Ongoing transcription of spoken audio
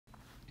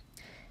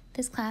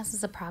This class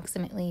is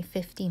approximately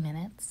 50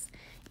 minutes,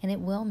 and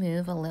it will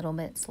move a little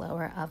bit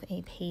slower of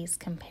a pace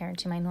compared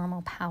to my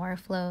normal power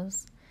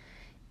flows.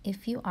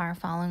 If you are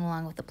following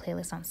along with the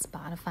playlist on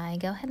Spotify,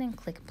 go ahead and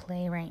click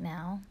play right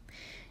now.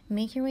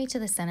 Make your way to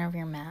the center of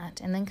your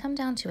mat and then come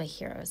down to a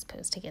hero's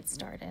pose to get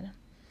started.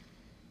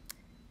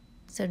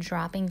 So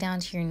dropping down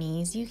to your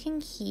knees, you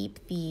can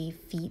keep the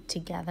feet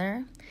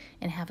together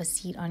and have a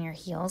seat on your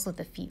heels with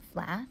the feet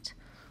flat,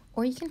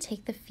 or you can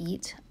take the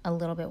feet a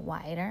little bit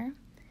wider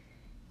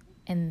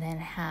and then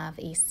have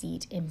a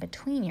seat in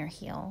between your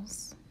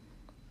heels.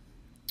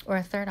 Or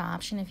a third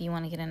option, if you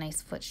want to get a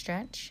nice foot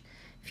stretch,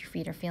 if your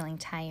feet are feeling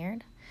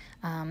tired,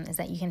 is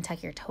that you can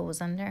tuck your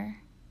toes under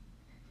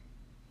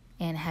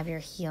and have your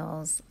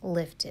heels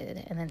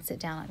lifted and then sit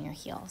down on your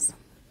heels.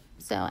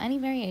 So any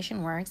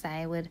variation works.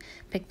 I would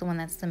pick the one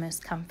that's the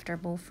most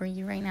comfortable for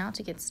you right now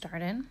to get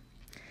started.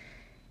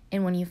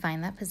 And when you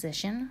find that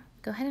position,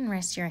 go ahead and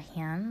rest your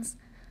hands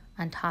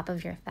on top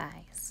of your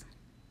thighs.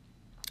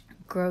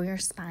 Grow your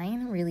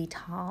spine really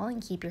tall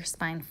and keep your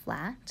spine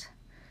flat.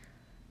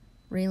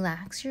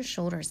 Relax your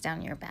shoulders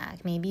down your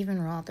back. Maybe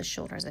even roll out the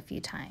shoulders a few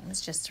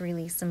times just to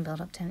release and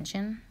build up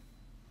tension.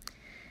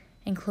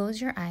 And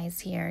close your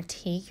eyes here.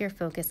 Take your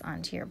focus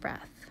onto your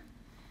breath.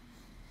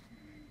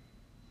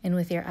 And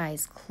with your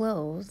eyes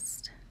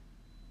closed,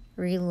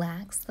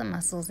 relax the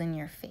muscles in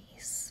your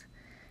face.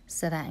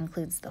 So that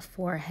includes the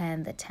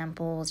forehead, the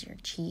temples, your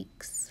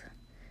cheeks,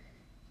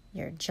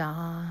 your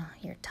jaw,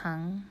 your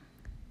tongue.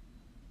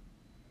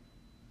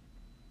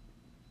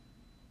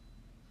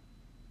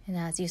 And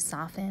as you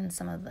soften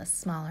some of the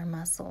smaller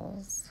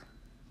muscles,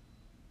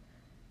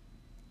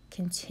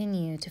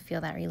 continue to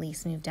feel that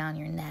release move down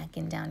your neck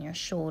and down your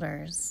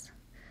shoulders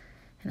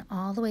and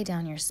all the way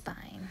down your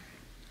spine.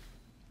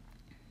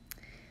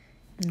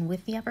 And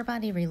with the upper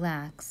body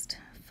relaxed,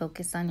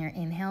 focus on your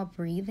inhale,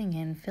 breathing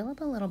in, fill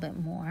up a little bit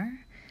more.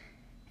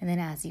 And then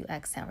as you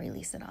exhale,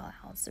 release it all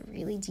out. So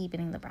really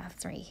deepening the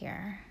breaths right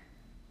here.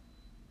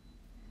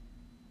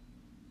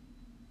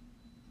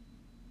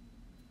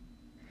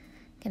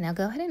 Okay, now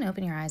go ahead and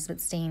open your eyes, but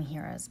stay in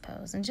hero's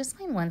pose. And just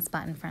find one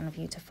spot in front of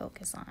you to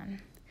focus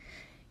on.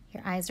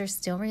 Your eyes are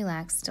still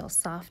relaxed, still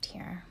soft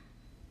here.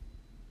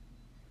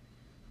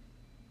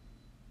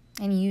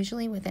 And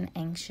usually with an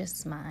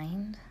anxious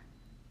mind,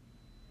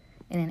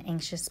 in an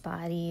anxious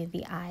body,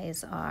 the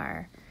eyes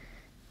are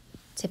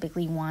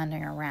typically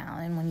wandering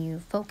around. And when you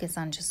focus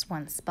on just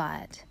one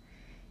spot,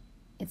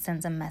 it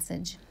sends a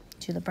message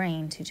to the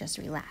brain to just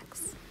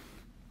relax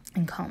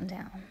and calm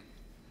down.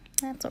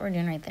 That's what we're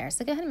doing right there.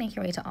 So go ahead and make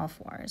your way to all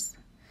fours.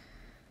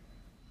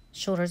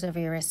 Shoulders over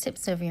your wrists,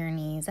 hips over your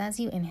knees. As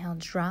you inhale,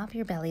 drop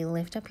your belly,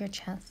 lift up your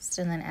chest.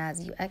 And then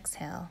as you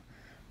exhale,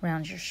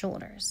 round your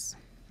shoulders.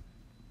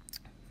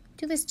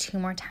 Do this 2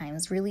 more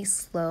times, really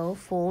slow,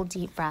 full,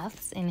 deep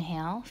breaths.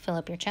 Inhale, fill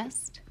up your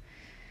chest.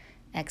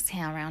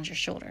 Exhale, round your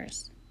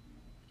shoulders.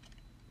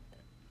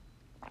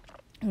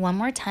 One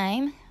more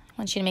time. I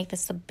want you to make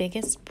this the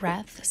biggest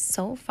breath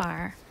so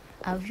far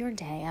of your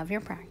day, of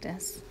your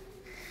practice.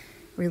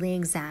 Really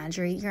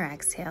exaggerate your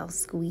exhale.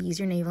 Squeeze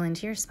your navel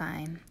into your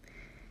spine.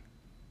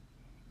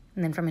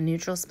 And then from a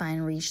neutral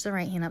spine, reach the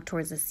right hand up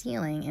towards the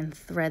ceiling and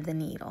thread the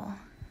needle.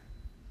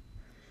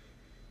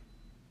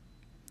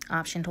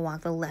 Option to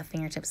walk the left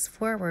fingertips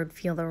forward,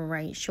 feel the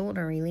right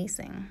shoulder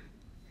releasing.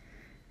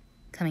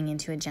 Coming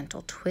into a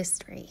gentle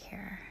twist right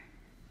here.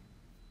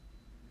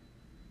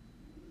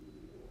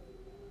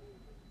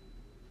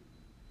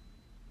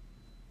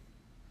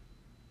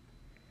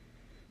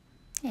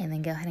 And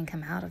then go ahead and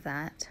come out of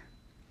that.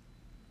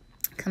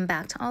 Come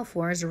back to all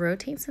fours,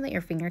 rotate so that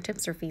your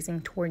fingertips are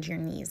facing towards your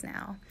knees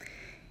now.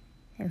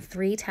 And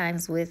 3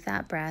 times with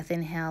that breath,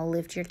 inhale,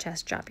 lift your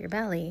chest, drop your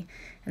belly,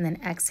 and then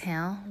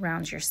exhale,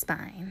 round your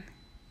spine.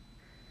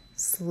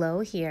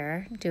 Slow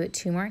here, do it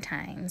 2 more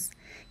times.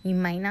 You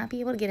might not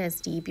be able to get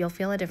as deep. You'll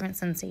feel a different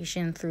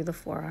sensation through the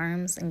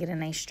forearms and get a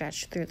nice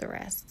stretch through the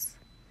wrists.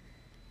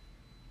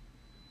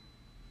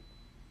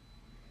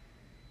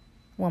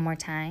 1 more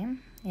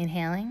time,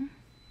 inhaling,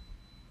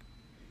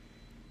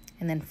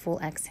 and then full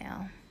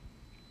exhale.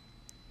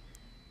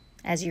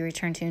 As you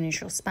return to a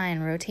neutral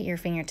spine, rotate your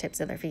fingertips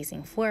so they're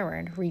facing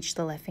forward. Reach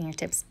the left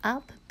fingertips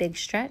up, big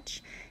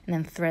stretch, and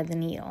then thread the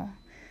needle.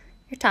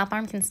 Your top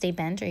arm can stay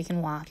bent, or you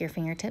can walk your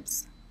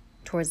fingertips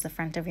towards the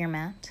front of your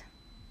mat.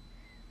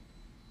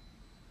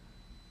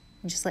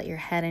 And just let your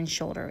head and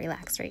shoulder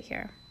relax right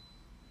here.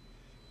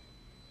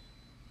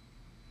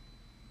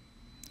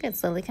 Good,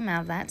 slowly come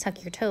out of that.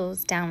 Tuck your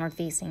toes, downward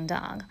facing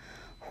dog.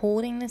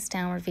 Holding this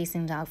downward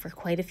facing dog for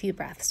quite a few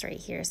breaths right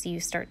here, so you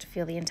start to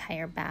feel the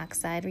entire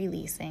backside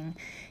releasing.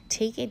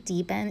 Take a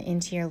deep bend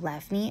into your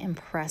left knee and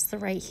press the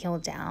right heel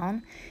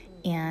down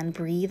and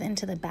breathe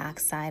into the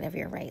backside of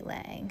your right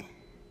leg.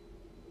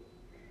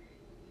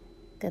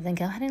 Good, then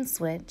go ahead and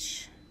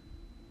switch.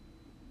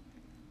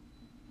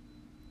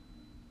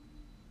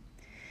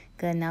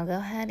 Good, now go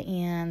ahead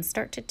and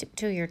start to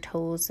tiptoe your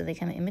toes so they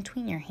come in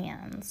between your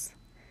hands.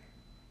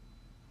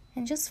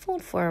 And just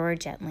fold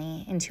forward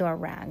gently into a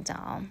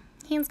ragdoll.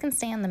 Hands can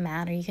stay on the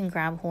mat, or you can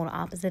grab hold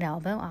opposite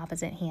elbow,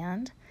 opposite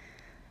hand.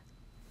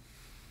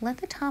 Let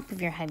the top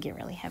of your head get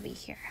really heavy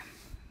here.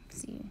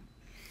 So you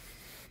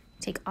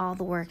take all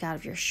the work out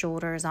of your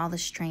shoulders, all the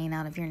strain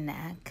out of your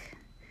neck.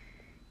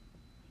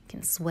 You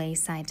can sway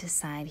side to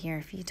side here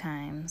a few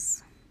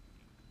times.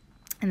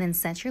 And then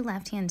set your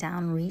left hand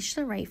down, reach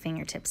the right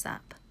fingertips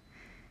up.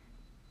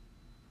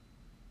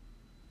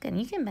 Good,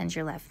 and you can bend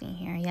your left knee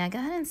here. Yeah, go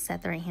ahead and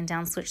set the right hand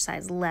down, switch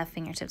sides, left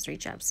fingertips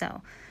reach up.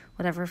 So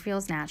whatever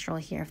feels natural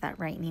here, if that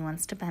right knee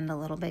wants to bend a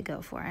little bit,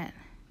 go for it.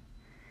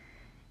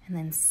 And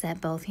then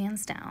set both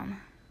hands down.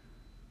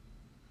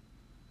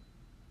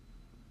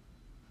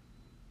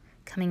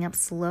 Coming up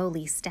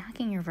slowly,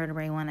 stacking your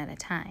vertebrae one at a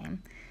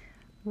time.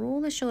 Roll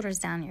the shoulders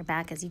down your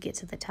back as you get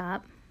to the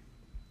top.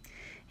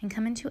 And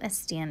come into a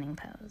standing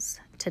pose,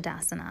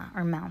 Tadasana,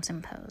 or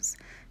mountain pose.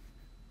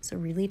 So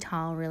really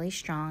tall, really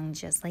strong,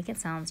 just like it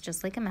sounds,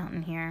 just like a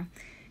mountain here.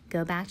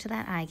 Go back to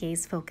that eye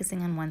gaze,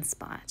 focusing on one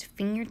spot.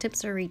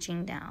 Fingertips are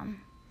reaching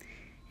down.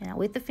 And now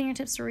with the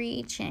fingertips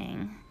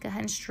reaching, go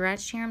ahead and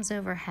stretch your arms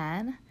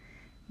overhead.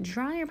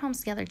 Draw your palms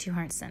together to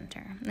heart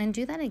center. And then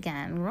do that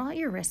again. Roll out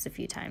your wrists a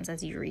few times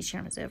as you reach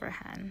your arms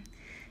overhead.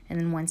 And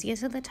then once you get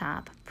to the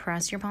top,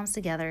 press your palms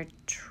together,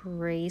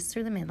 trace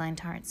through the midline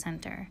to heart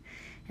center.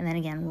 And then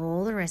again,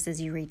 roll the wrists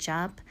as you reach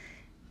up.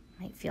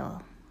 Might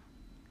feel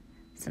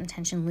some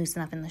tension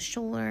loosen up in the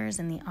shoulders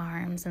and the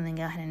arms, and then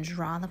go ahead and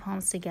draw the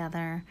palms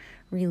together,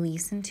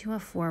 release into a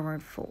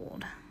forward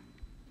fold.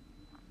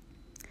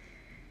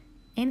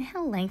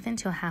 Inhale, lengthen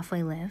to a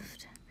halfway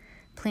lift.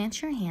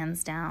 Plant your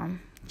hands down,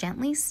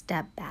 gently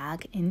step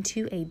back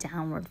into a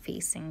downward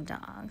facing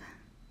dog.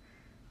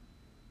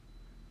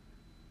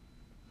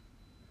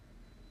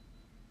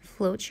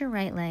 Float your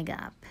right leg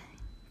up.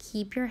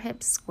 Keep your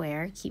hips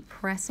square. Keep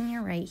pressing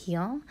your right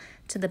heel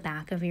to the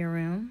back of your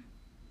room.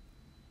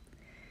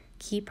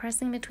 Keep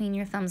pressing between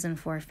your thumbs and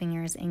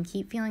forefingers, and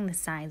keep feeling the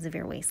sides of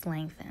your waist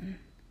lengthen.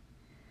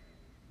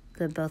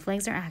 Good, both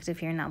legs are active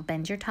here. Now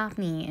bend your top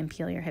knee and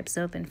peel your hips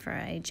open for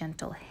a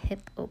gentle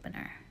hip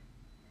opener.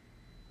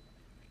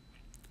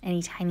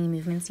 Any tiny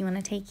movements you want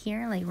to take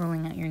here, like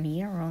rolling out your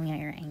knee or rolling out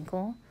your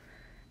ankle,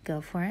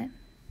 go for it.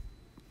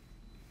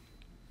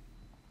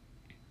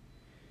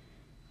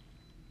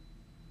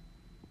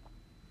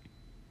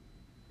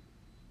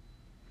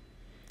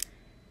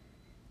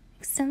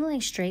 Extend the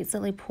leg straight,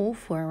 slowly pull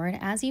forward.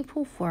 As you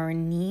pull forward,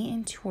 knee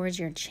in towards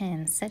your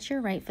chin. Set your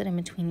right foot in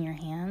between your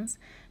hands.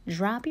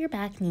 Drop your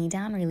back knee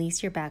down,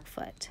 release your back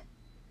foot.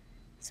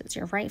 So it's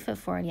your right foot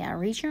forward. Yeah,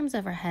 reach your arms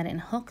overhead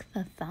and hook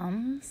the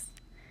thumbs.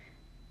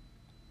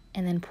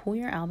 And then pull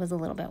your elbows a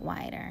little bit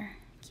wider.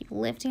 Keep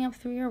lifting up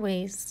through your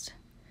waist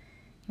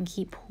and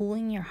keep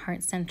pulling your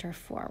heart center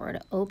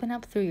forward. Open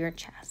up through your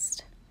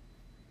chest.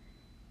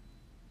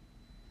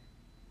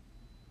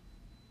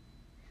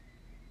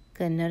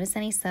 Good. Notice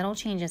any subtle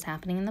changes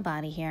happening in the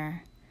body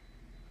here.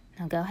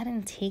 Now go ahead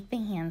and take the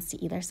hands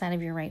to either side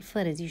of your right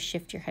foot as you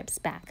shift your hips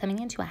back, coming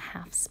into a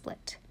half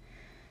split.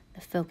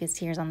 The focus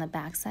here is on the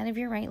back side of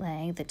your right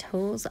leg. The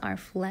toes are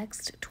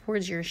flexed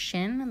towards your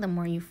shin. The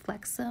more you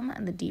flex them,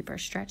 the deeper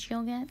stretch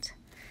you'll get.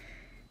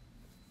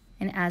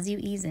 And as you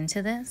ease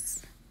into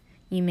this,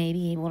 you may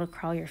be able to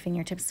crawl your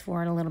fingertips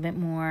forward a little bit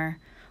more,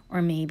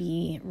 or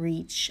maybe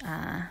reach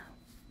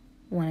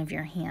one of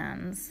your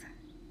hands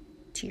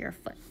to your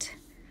foot.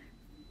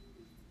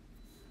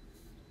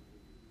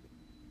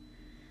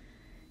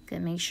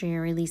 Good. Make sure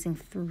you're releasing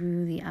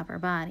through the upper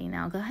body.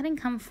 Now go ahead and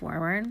come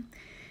forward.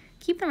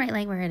 Keep the right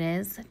leg where it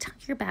is.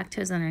 Tuck your back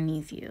toes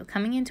underneath you,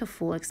 coming into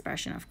full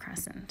expression of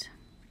crescent.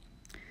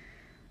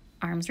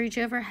 Arms reach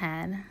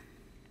overhead.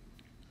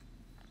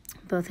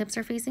 Both hips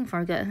are facing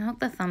forward. Go ahead and hook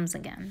the thumbs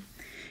again.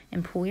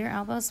 And pull your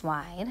elbows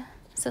wide.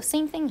 So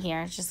same thing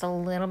here, it's just a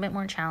little bit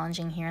more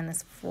challenging here in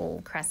this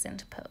full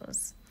crescent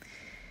pose.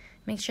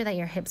 Make sure that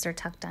your hips are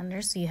tucked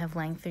under so you have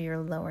length through your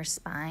lower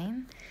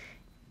spine.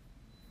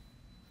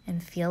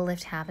 And feel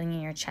lift happening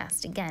in your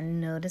chest. Again,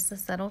 notice the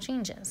subtle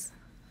changes.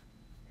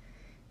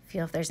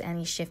 Feel if there's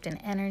any shift in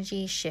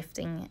energy,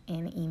 shifting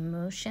in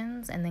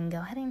emotions, and then go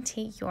ahead and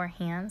take your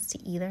hands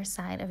to either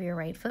side of your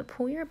right foot.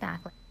 Pull your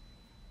back leg.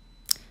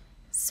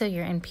 So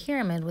you're in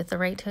pyramid with the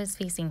right toes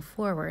facing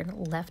forward,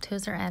 left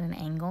toes are at an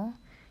angle.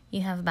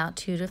 You have about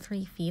 2 to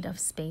 3 feet of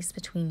space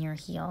between your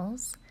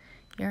heels.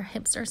 Your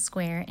hips are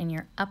square and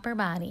your upper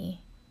body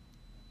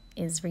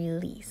is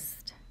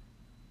released.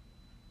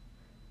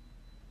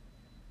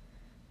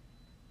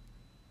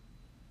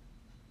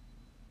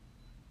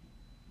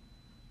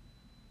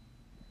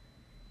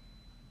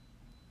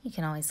 You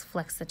can always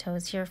flex the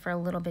toes here for a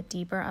little bit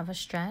deeper of a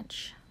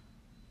stretch.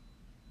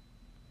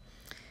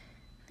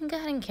 And go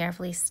ahead and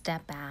carefully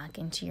step back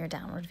into your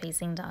downward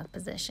facing dog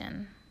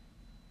position.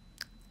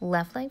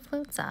 Left leg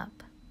floats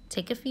up.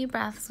 Take a few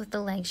breaths with the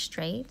legs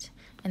straight.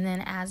 And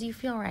then as you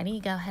feel ready,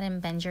 go ahead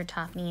and bend your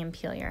top knee and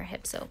peel your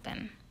hips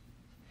open.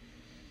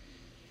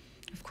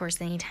 Of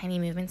course, any tiny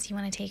movements you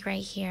want to take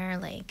right here,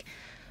 like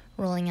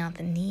rolling out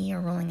the knee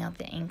or rolling out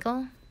the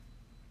ankle.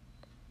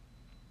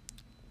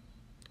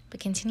 But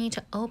continue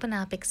to open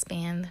up,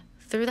 expand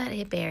through that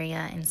hip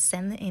area and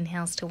send the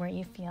inhales to where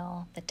you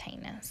feel the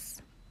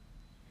tightness.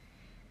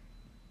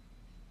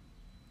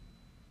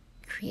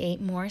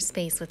 Create more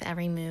space with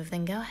every move,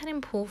 then go ahead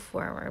and pull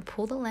forward.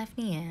 Pull the left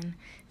knee in,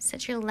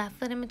 set your left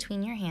foot in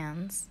between your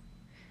hands,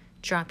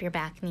 drop your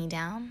back knee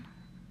down,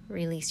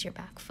 release your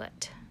back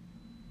foot.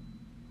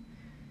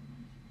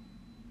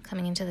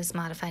 Coming into this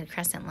modified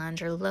crescent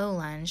lunge or low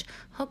lunge,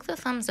 hook the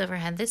thumbs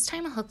overhead. This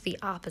time hook the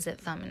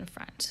opposite thumb in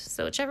front.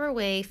 So whichever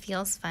way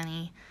feels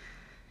funny.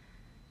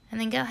 And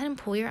then go ahead and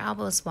pull your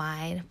elbows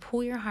wide,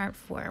 pull your heart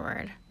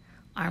forward.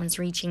 Arms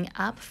reaching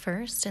up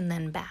first and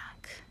then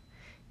back.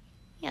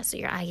 Yeah, so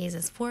your eye gaze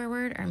is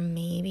forward or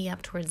maybe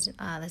up towards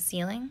the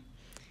ceiling.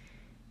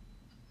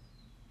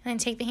 And then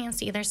take the hands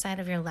to either side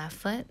of your left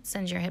foot.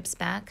 Send your hips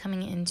back,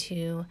 coming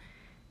into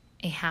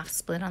a half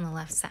split on the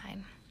left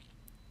side.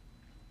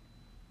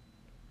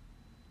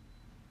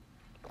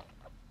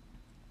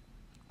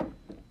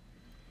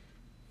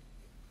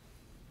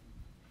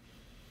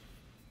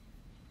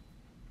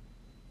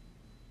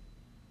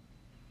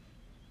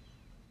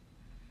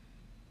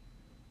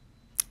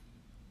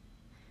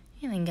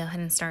 And then go ahead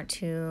and start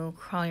to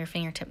crawl your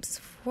fingertips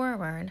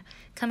forward,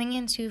 coming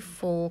into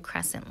full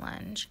crescent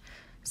lunge.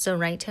 So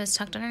right toes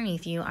tucked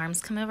underneath you,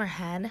 arms come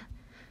overhead,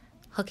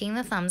 hooking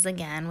the thumbs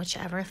again,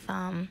 whichever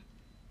thumb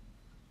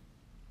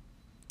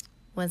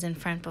was in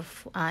front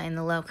before, in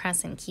the low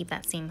crescent, keep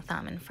that same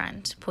thumb in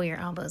front. Pull your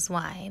elbows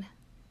wide.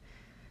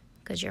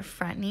 Because your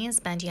front knee is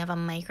bent, you have a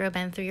micro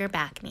bend through your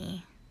back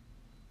knee.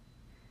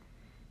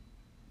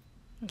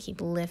 And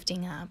keep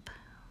lifting up.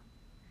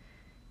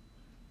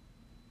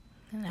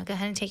 Now go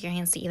ahead and take your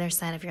hands to either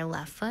side of your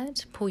left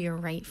foot. Pull your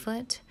right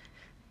foot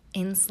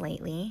in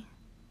slightly,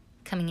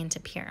 coming into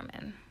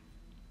pyramid.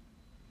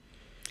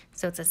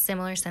 So it's a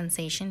similar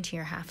sensation to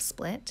your half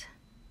split,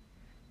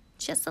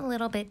 just a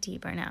little bit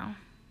deeper now.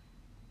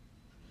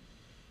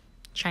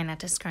 Try not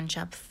to scrunch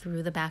up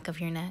through the back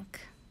of your neck.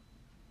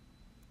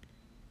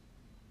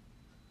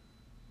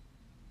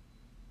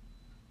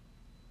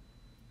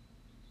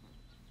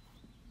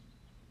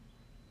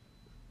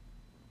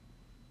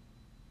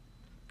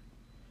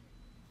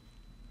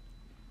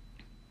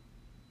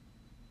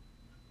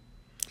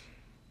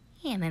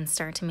 And then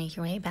start to make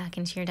your way back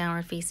into your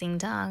downward facing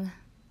dog,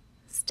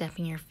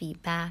 stepping your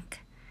feet back.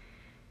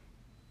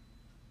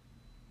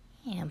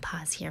 And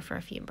pause here for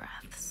a few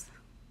breaths.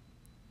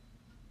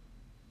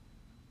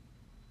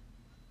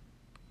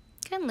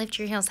 Go ahead and lift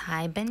your heels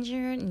high, bend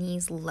your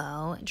knees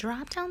low,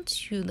 drop down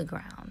to the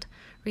ground.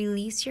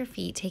 Release your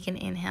feet, take an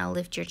inhale,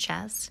 lift your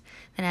chest.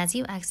 Then as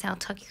you exhale,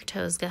 tuck your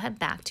toes, go ahead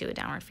back to a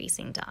downward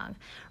facing dog.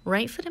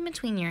 Right foot in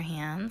between your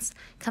hands,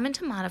 come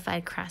into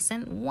modified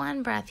crescent,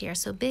 one breath here.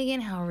 So big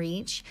inhale,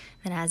 reach.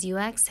 Then as you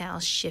exhale,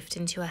 shift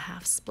into a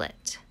half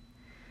split.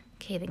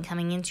 Okay, then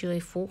coming into a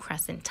full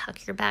crescent,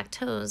 tuck your back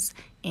toes,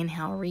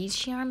 inhale,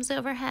 reach the arms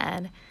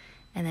overhead.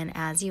 And then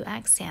as you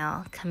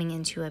exhale, coming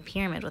into a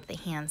pyramid with the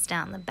hands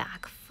down, the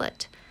back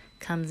foot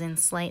comes in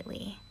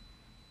slightly.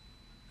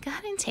 Go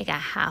ahead and take a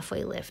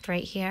halfway lift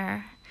right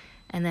here.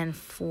 And then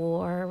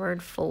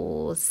forward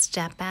fold,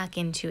 step back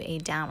into a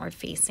downward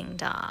facing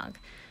dog.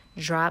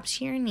 Drop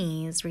to your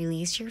knees,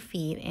 release your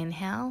feet.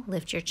 Inhale,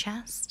 lift your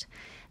chest.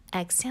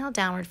 Exhale,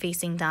 downward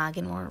facing dog,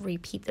 and we'll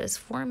repeat those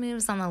 4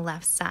 moves on the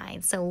left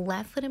side. So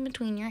left foot in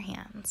between your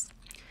hands.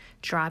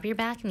 Drop your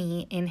back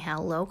knee,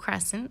 inhale, low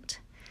crescent.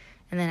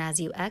 And then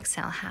as you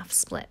exhale, half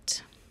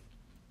split.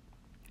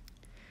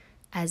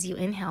 As you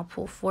inhale,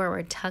 pull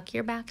forward, tuck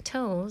your back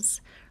toes,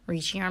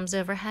 reach your arms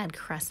overhead,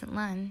 crescent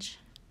lunge.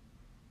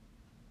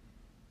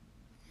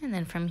 And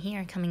then from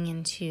here, coming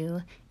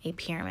into a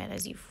pyramid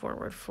as you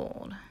forward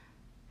fold.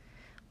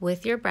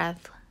 With your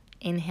breath,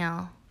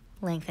 inhale,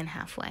 lengthen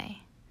halfway.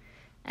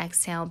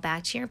 Exhale,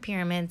 back to your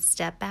pyramid,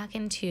 step back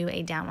into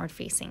a downward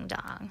facing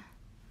dog.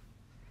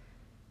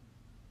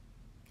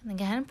 And then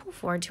go ahead and pull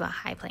forward to a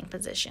high plank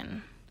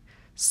position.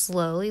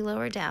 Slowly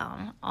lower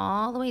down,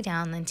 all the way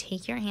down, then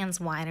take your hands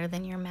wider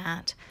than your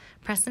mat.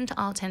 Press into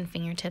all 10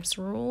 fingertips,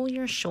 roll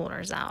your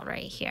shoulders out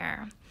right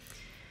here.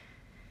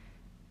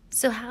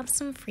 So have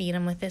some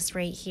freedom with this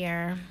right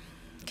here.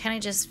 Kind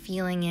of just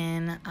feeling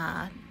in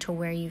to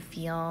where you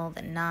feel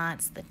the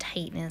knots, the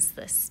tightness,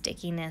 the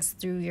stickiness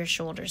through your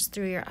shoulders,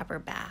 through your upper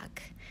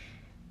back.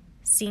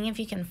 Seeing if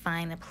you can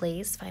find a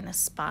place, find a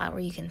spot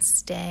where you can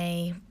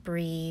stay,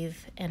 breathe,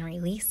 and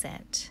release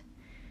it.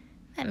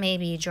 That may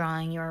be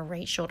drawing your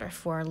right shoulder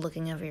forward,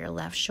 looking over your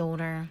left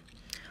shoulder,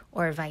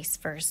 or vice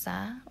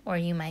versa. Or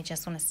you might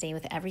just want to stay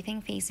with everything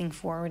facing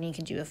forward, and you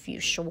can do a few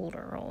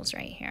shoulder rolls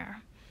right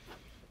here.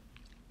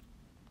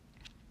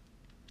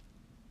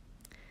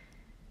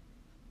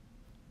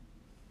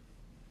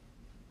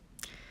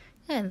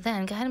 And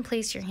then go ahead and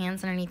place your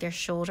hands underneath your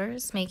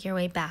shoulders. Make your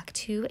way back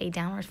to a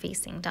downward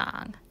facing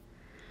dog.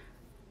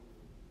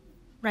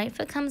 Right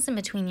foot comes in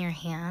between your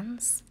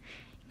hands.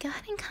 Go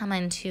ahead and come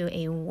into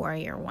a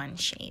warrior one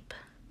shape.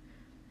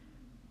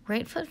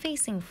 Right foot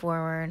facing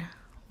forward,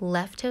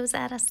 left toes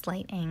at a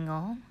slight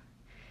angle,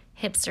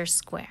 hips are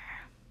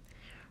square.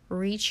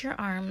 Reach your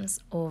arms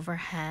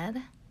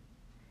overhead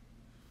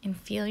And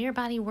feel your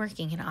body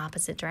working in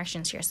opposite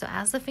directions here. So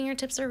as the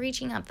fingertips are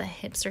reaching up, the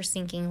hips are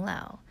sinking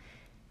low.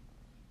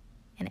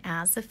 And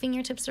as the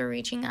fingertips are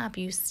reaching up,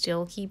 you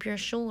still keep your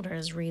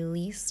shoulders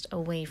released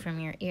away from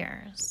your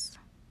ears.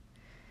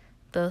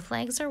 Both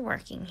legs are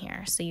working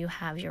here. So you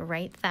have your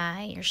right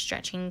thigh, you're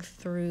stretching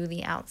through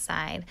the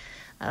outside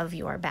of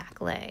your back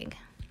leg.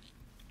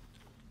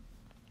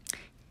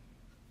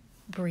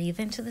 Breathe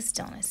into the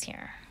stillness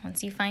here.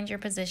 Once you find your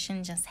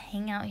position, just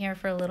hang out here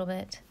for a little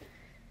bit.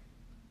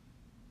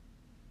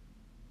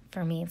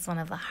 For me, it's one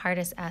of the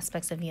hardest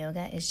aspects of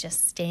yoga is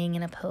just staying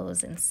in a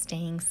pose and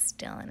staying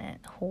still in it,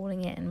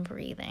 holding it and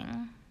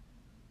breathing.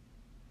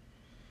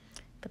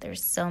 But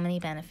there's so many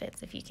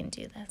benefits if you can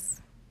do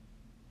this.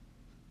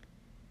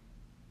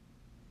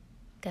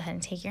 Go ahead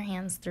and take your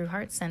hands through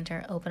heart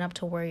center, open up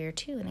to warrior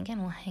two, and again,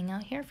 we'll hang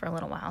out here for a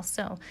little while.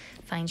 So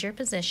find your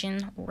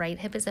position, right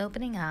hip is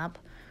opening up,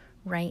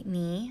 right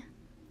knee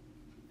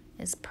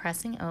is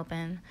pressing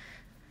open.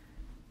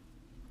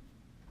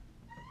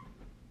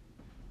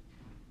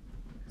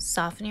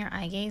 Soften your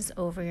eye gaze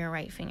over your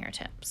right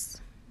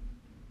fingertips.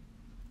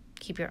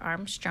 Keep your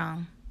arms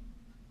strong.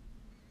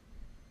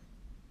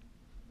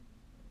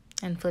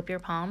 And flip your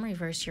palm,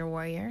 reverse your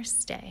warrior,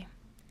 stay.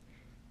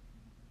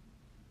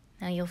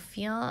 Now you'll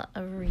feel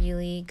a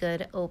really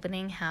good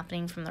opening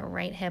happening from the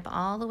right hip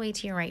all the way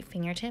to your right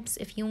fingertips.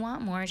 If you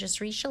want more, just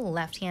reach the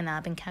left hand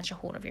up and catch a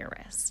hold of your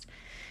wrist.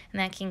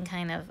 And that can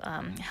kind of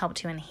help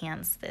to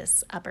enhance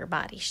this upper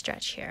body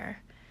stretch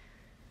here.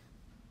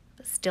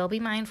 Still be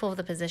mindful of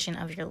the position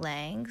of your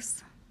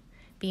legs.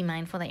 Be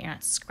mindful that you're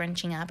not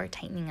scrunching up or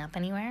tightening up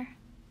anywhere.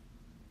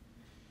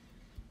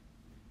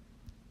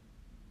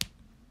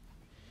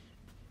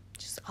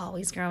 Just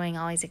always growing,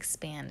 always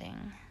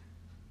expanding.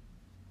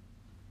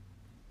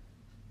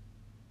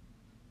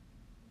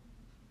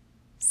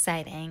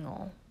 Side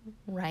angle,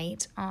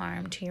 right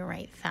arm to your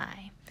right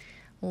thigh.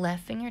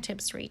 Left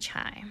fingertips reach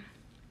high.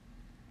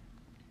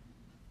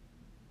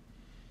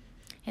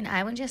 And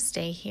I would just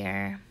stay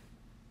here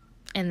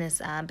in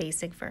this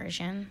basic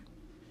version.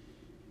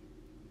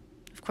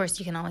 Of course,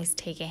 you can always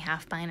take a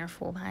half bind or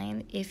full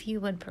bind if you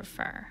would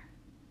prefer.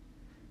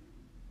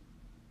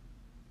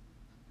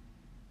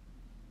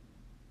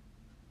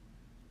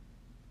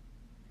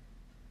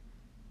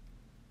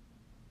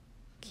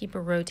 Keep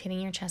rotating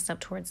your chest up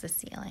towards the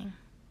ceiling.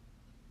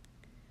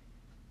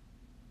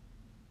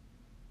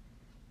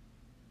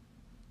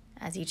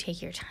 As you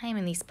take your time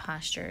in these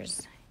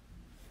postures,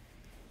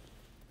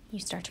 you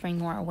start to bring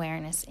more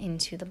awareness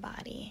into the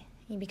body.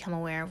 You become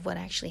aware of what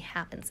actually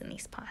happens in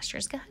these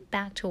postures. Go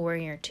back to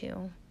warrior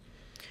two.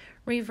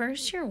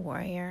 Reverse your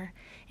warrior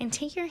and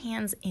take your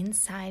hands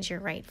inside your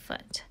right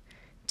foot.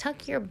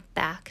 Tuck your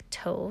back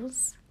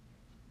toes.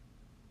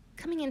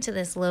 Coming into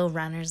this low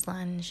runner's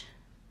lunge.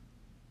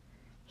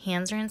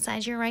 Hands are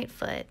inside your right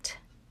foot.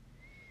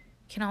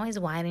 You can always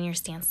widen your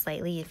stance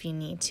slightly if you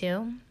need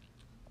to.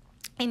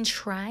 And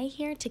try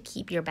here to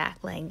keep your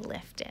back leg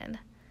lifted.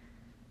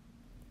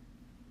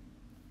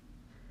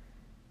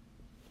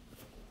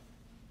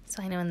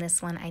 So I know in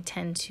this one, I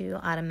tend to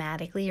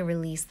automatically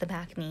release the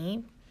back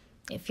knee.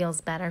 It feels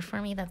better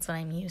for me. That's what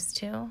I'm used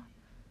to.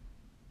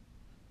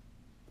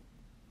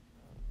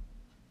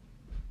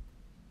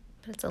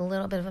 But it's a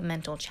little bit of a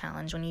mental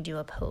challenge when you do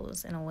a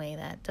pose in a way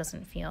that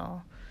doesn't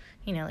feel,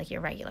 like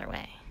your regular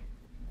way.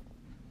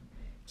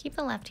 Keep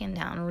the left hand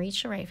down.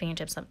 Reach the right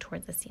fingertips up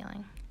towards the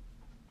ceiling.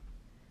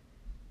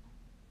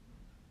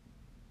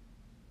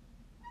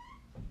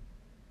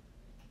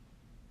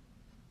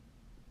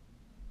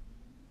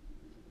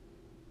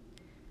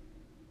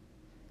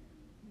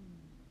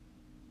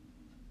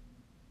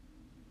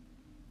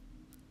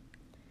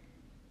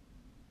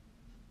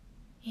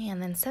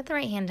 And then set the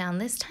right hand down.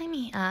 This time,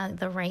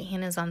 the right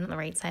hand is on the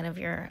right side of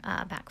your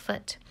back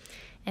foot.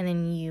 And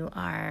then you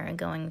are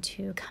going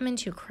to come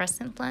into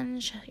crescent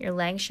lunge. Your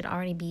legs should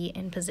already be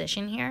in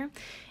position here.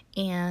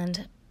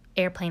 And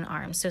airplane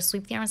arms. So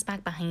sweep the arms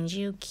back behind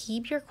you.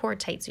 Keep your core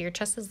tight so your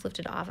chest is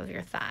lifted off of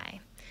your thigh.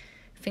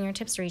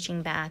 Fingertips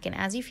reaching back. And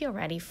as you feel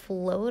ready,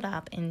 float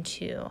up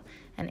into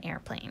an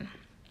airplane.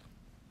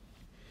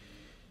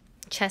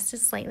 Chest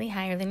is slightly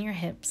higher than your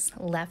hips.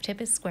 Left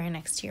hip is square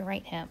next to your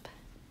right hip.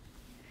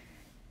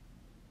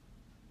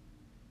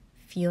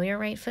 Feel your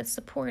right foot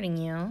supporting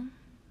you.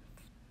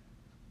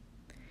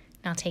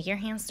 Now take your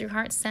hands through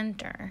heart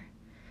center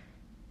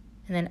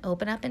and then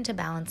open up into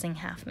balancing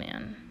half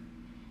moon.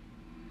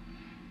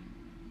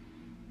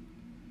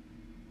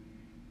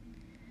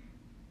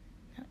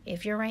 Now,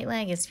 if your right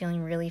leg is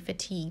feeling really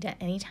fatigued at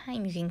any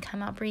time, you can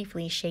come out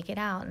briefly, shake it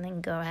out, and then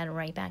go ahead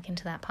right back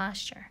into that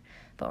posture.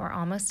 But we're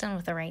almost done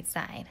with the right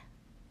side.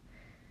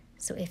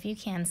 So if you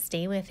can,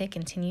 stay with it,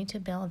 continue to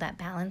build that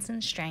balance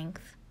and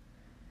strength.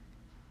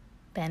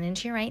 Bend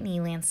into your right knee,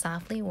 land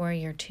softly,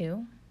 warrior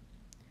two.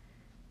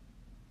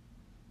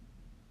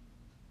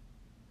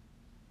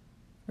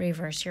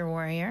 Reverse your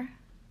warrior.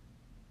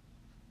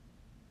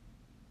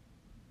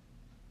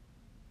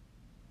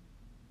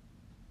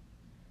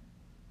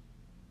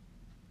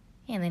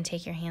 And then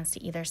take your hands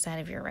to either side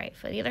of your right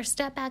foot. Either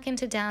step back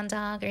into down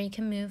dog, or you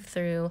can move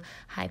through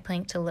high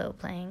plank to low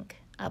plank,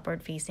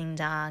 upward facing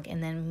dog,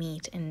 and then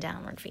meet in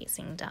downward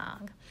facing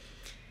dog.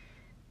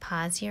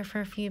 Pause here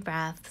for a few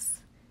breaths.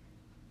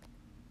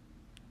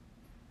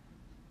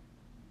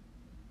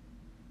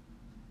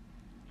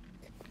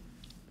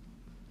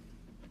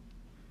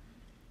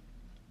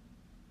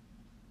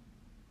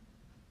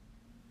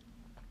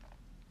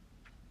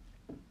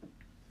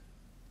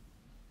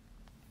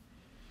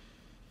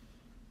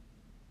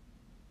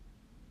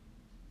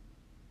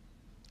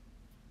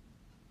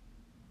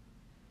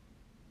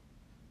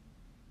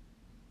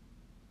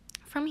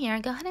 From here,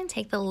 go ahead and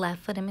take the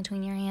left foot in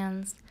between your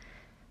hands.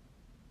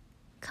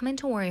 Come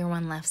into Warrior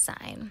One left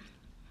side.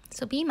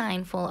 So be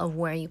mindful of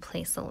where you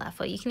place the left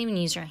foot. You can even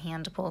use your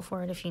hand to pull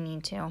forward if you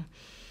need to.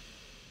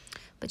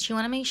 But you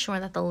want to make sure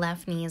that the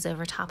left knee is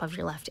over top of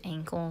your left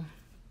ankle,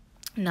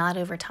 not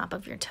over top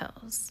of your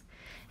toes.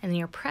 And then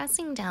you're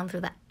pressing down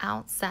through the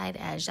outside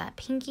edge, that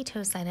pinky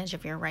toe side edge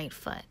of your right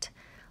foot.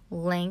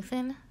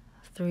 Lengthen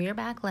through your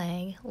back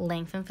leg,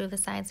 lengthen through the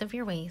sides of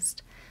your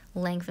waist,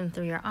 lengthen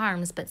through your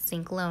arms, but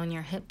sink low in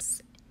your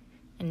hips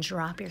and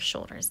drop your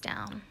shoulders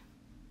down.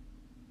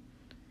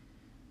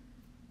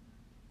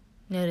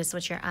 Notice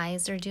what your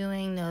eyes are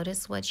doing.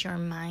 Notice what your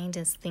mind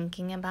is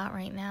thinking about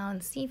right now,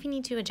 and see if you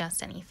need to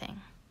adjust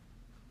anything.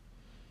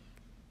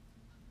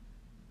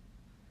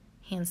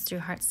 Hands through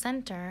heart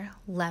center,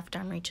 left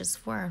arm reaches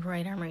forward,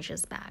 right arm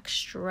reaches back,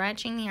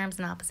 stretching the arms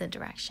in opposite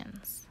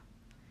directions.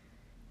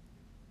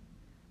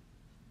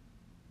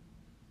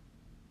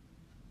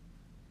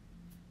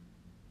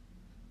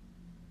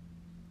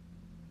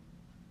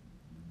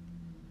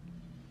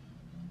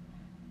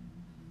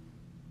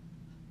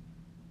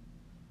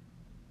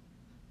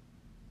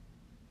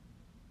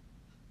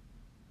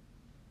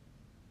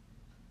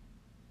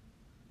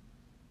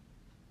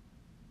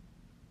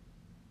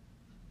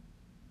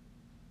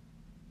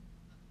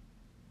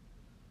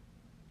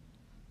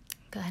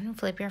 Go ahead and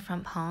flip your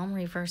front palm,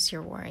 reverse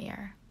your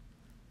warrior.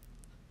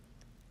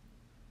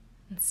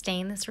 And stay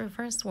in this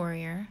reverse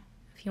warrior.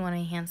 If you want to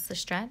enhance the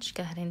stretch,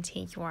 go ahead and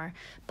take your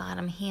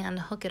bottom hand,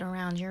 hook it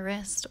around your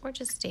wrist, or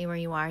just stay where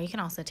you are. You can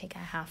also take a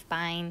half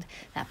bind.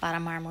 That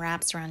bottom arm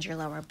wraps around your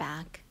lower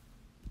back.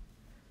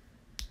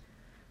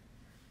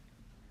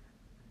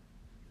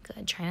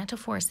 Good. Try not to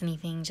force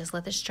anything. Just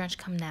let the stretch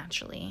come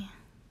naturally.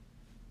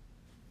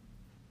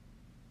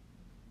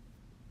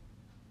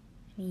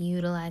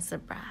 Utilize the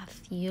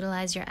breath.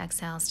 Utilize your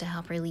exhales to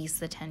help release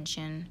the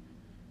tension.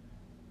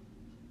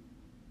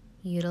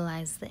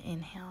 Utilize the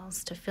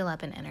inhales to fill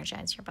up and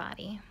energize your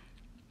body.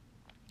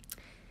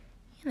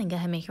 And then go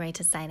ahead and make your way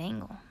to side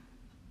angle.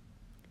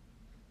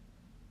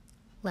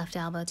 Left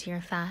elbow to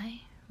your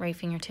thigh, right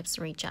fingertips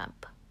reach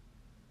up.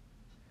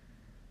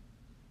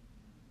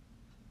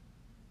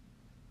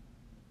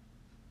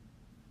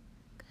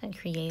 Good,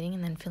 creating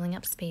and then filling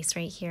up space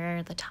right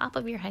here. The top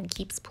of your head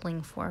keeps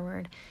pulling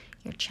forward.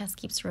 Your chest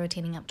keeps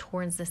rotating up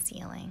towards the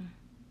ceiling.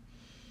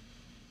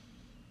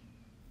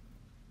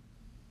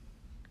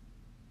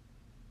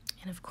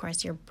 And of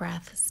course, your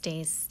breath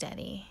stays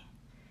steady.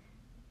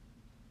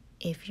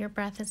 If your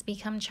breath has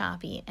become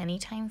choppy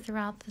anytime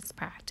throughout this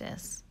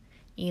practice,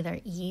 either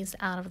ease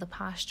out of the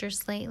posture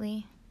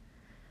slightly,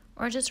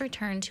 or just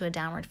return to a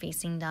downward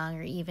facing dog,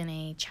 or even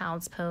a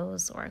child's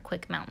pose or a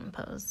quick mountain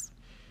pose.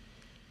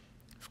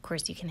 Of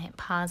course, you can hit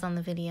pause on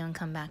the video and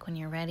come back when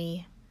you're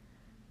ready,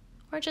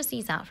 or just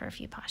ease out for a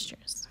few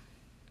postures.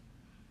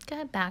 Go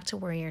ahead back to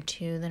Warrior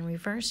Two, then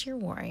reverse your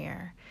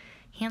warrior.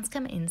 Hands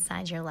come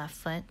inside your left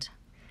foot.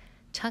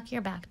 Tuck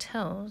your back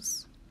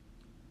toes.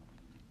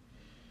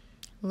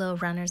 Low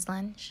runner's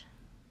lunge.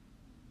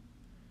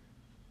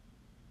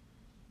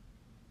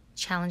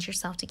 Challenge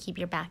yourself to keep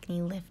your back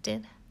knee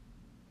lifted.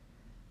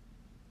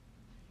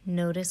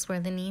 Notice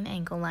where the knee and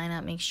ankle line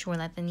up. Make sure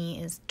that the knee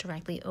is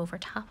directly over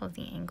top of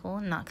the ankle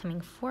and not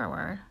coming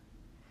forward.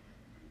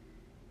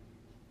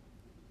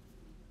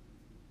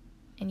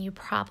 And you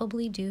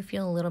probably do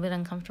feel a little bit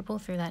uncomfortable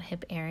through that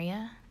hip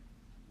area.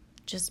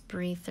 Just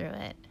breathe through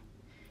it.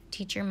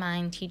 Teach your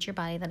mind, teach your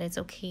body that it's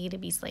okay to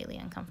be slightly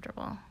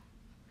uncomfortable.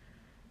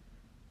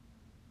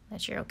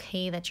 That you're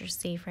okay, that you're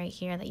safe right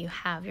here, that you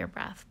have your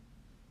breath.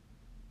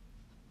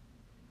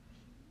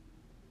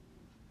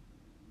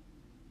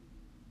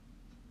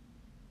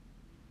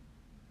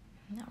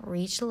 Now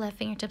reach the left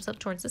fingertips up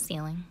towards the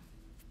ceiling.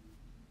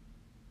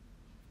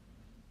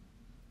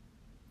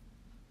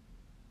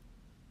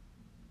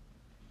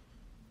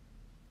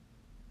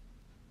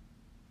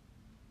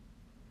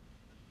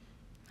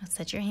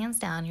 Set your hands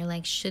down. Your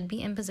legs should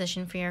be in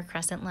position for your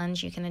crescent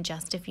lunge. You can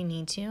adjust if you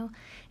need to.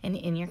 And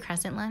in your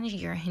crescent lunge,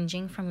 you're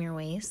hinging from your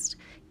waist.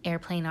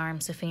 Airplane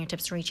arms, so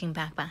fingertips reaching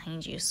back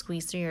behind you.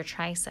 Squeeze through your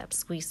triceps,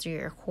 squeeze through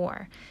your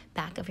core.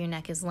 Back of your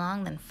neck is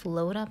long, then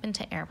float up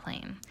into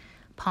airplane.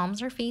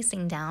 Palms are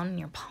facing down and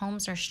your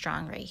palms are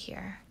strong right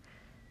here.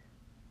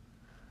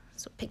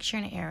 So picture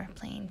an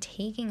airplane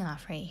taking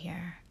off right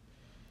here.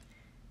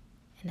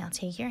 And now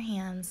take your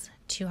hands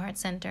to heart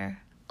center,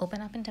 open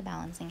up into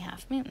balancing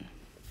half moon.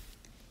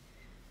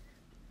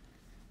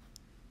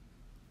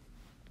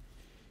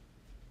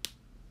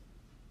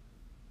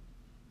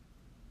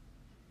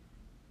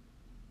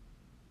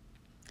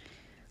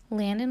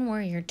 Land in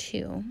Warrior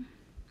Two.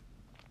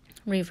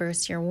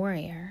 Reverse your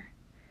warrior.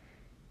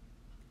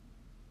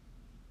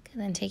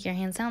 Then take your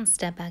hands down,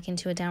 step back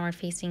into a downward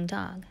facing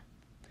dog.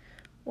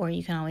 Or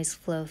you can always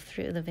flow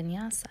through the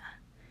vinyasa.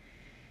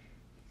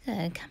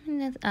 Good. Come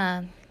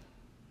into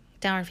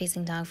downward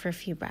facing dog for a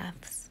few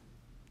breaths.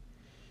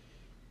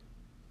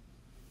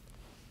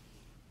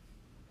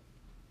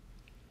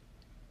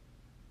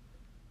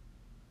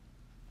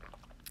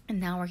 And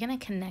now we're going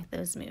to connect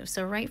those moves.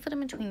 So right foot in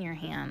between your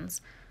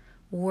hands,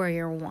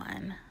 Warrior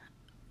One.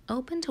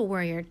 Open to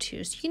Warrior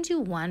Two. So you can do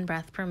one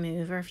breath per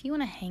move, or if you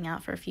want to hang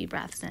out for a few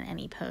breaths in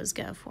any pose,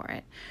 go for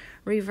it.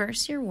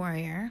 Reverse your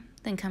warrior,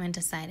 then come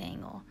into side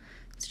angle.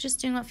 So just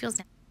doing what feels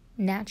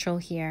natural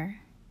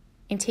here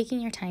and taking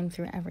your time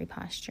through every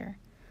posture.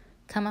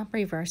 Come up,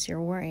 reverse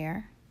your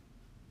warrior.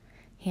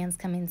 Hands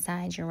come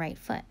inside your right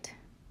foot,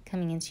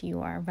 coming into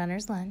your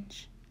runner's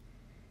lunge.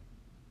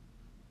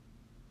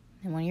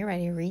 And when you're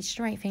ready, reach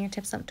the right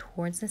fingertips up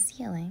towards the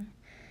ceiling.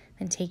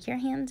 Then take your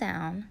hand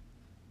down.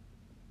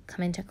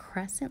 Come into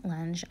crescent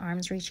lunge,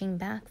 arms reaching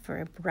back for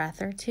a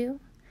breath or two,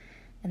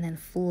 and then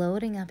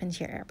floating up into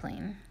your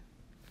airplane.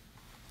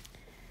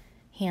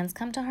 Hands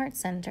come to heart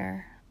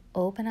center,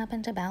 open up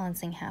into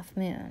balancing half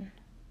moon.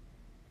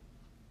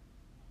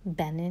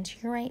 Bend into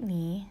your right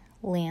knee,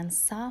 land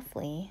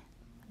softly,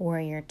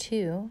 Warrior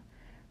Two,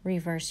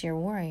 reverse your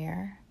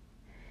warrior,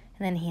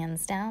 and then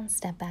hands down,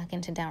 step back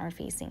into downward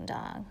facing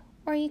dog.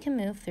 Or you can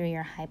move through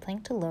your high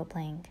plank to low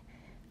plank,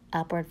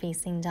 upward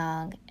facing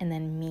dog, and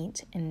then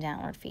meet in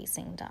downward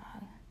facing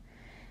dog.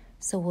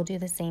 So we'll do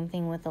the same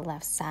thing with the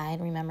left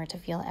side. Remember to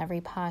feel every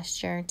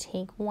posture.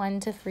 Take 1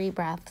 to 3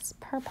 breaths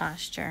per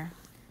posture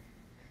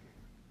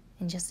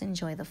and just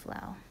enjoy the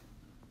flow.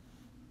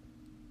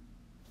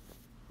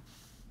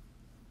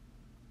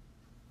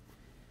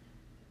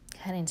 Go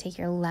ahead and take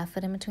your left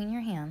foot in between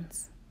your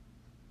hands.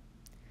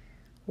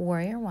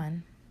 Warrior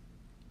One.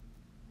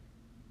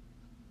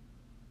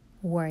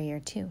 Warrior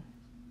Two.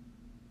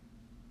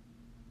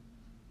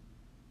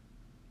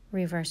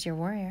 Reverse your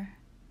warrior.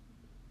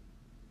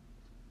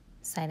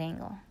 Side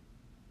angle.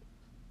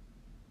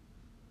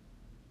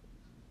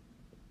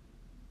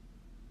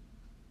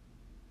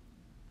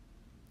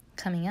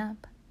 Coming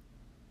up,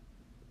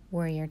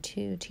 Warrior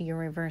Two to your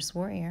reverse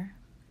warrior.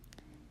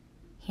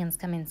 Hands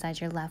come inside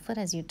your left foot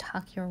as you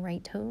tuck your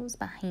right toes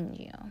behind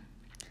you.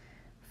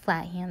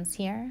 Flat hands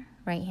here,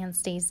 right hand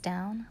stays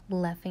down,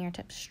 left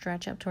fingertips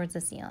stretch up towards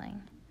the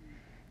ceiling.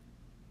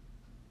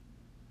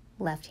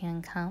 Left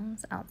hand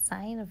comes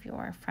outside of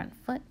your front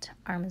foot,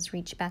 arms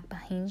reach back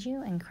behind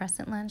you and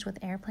crescent lunge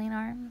with airplane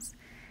arms.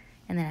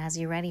 And then as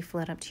you're ready,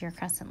 float up to your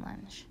crescent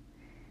lunge.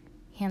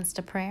 Hands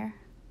to prayer,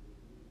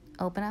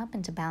 open up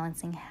into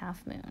balancing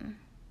half moon.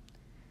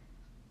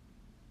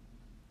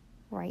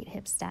 Right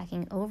hip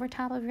stacking over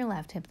top of your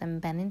left hip, then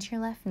bend into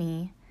your left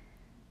knee.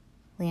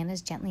 Land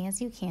as gently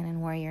as you can in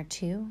Warrior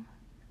Two.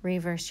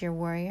 Reverse your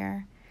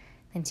warrior,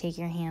 then take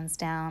your hands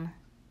down,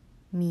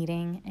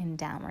 meeting in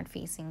downward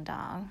facing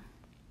dog.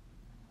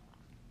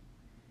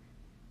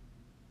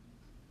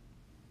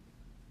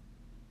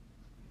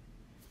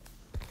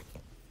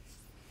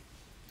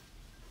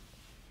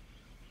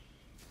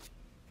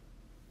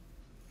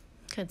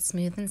 Good.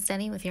 Smooth and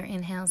steady with your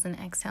inhales and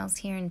exhales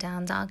here in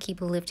down dog. Keep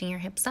lifting your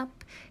hips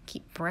up.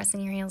 Keep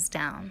pressing your heels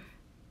down.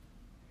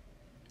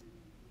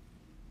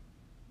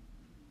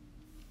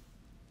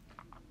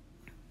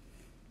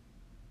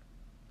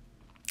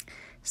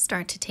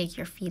 Start to take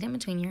your feet in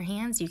between your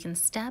hands. You can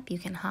step, you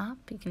can hop,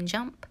 you can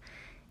jump.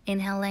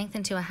 Inhale,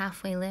 lengthen to a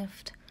halfway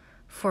lift.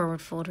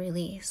 Forward fold,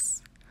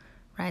 release.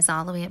 Rise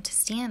all the way up to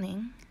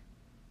standing.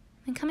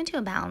 And come into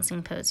a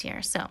balancing pose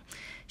here. So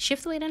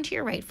shift the weight onto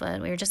your right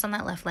foot. We were just on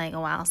that left leg a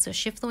while. So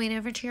shift the weight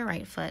over to your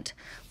right foot.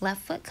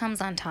 Left foot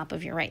comes on top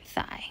of your right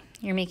thigh.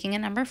 You're making a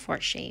number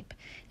 4 shape.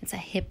 It's a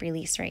hip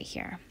release right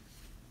here.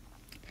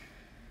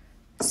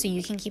 So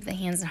you can keep the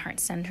hands in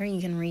heart center.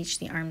 You can reach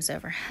the arms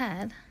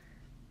overhead.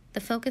 The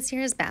focus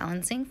here is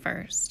balancing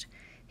first,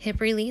 hip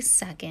release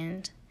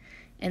second,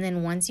 and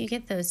then once you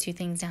get those 2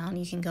 things down,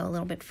 you can go a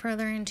little bit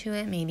further into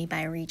it, maybe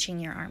by reaching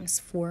your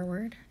arms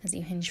forward as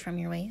you hinge from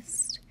your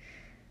waist.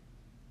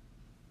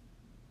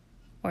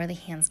 Or the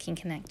hands can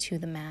connect to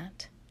the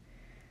mat.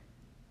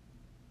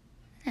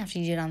 After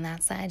you do it on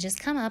that side, just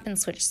come up and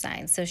switch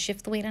sides. So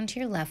shift the weight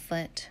onto your left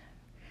foot.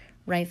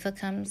 Right foot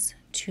comes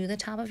to the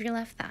top of your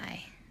left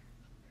thigh.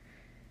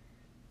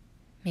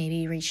 Maybe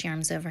you reach your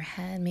arms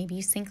overhead. Maybe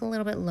you sink a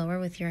little bit lower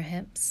with your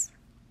hips.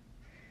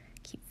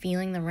 Keep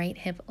feeling the right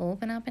hip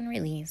open up and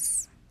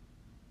release.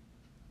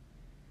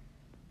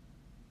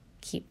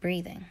 Keep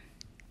breathing.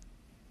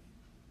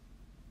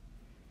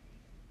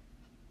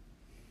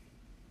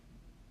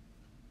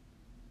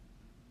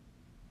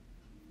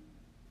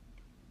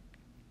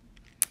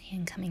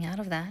 And coming out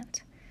of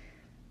that,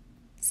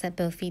 set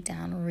both feet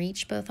down,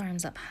 reach both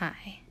arms up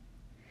high.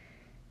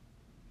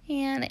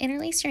 And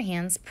interlace your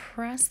hands,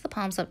 press the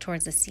palms up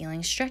towards the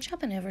ceiling, stretch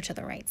up and over to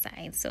the right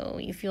side. So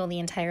you feel the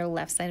entire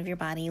left side of your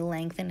body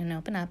lengthen and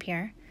open up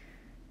here.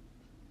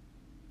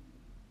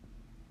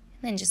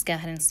 Then just go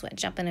ahead and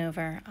switch up and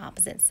over,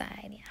 opposite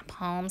side. Yeah,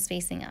 palms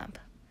facing up.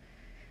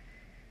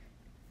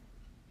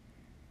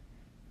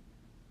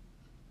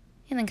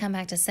 And then come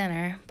back to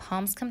center.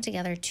 Palms come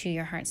together to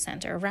your heart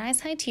center.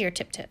 Rise high to your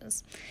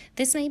tiptoes.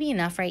 This may be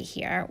enough right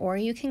here, or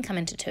you can come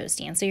into toe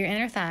stand. So your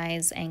inner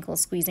thighs, ankles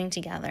squeezing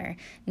together,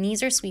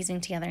 knees are squeezing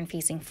together and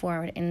facing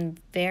forward, and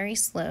very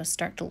slow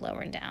start to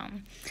lower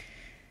down.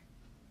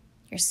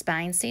 Your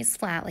spine stays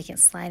flat like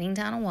it's sliding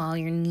down a wall.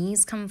 Your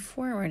knees come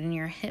forward and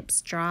your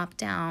hips drop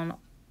down,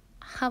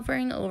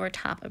 hovering over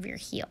top of your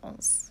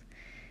heels.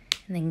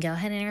 And then go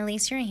ahead and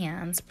interlace your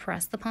hands.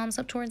 Press the palms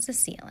up towards the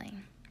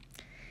ceiling.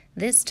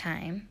 This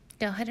time,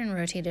 go ahead and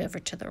rotate over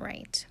to the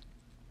right.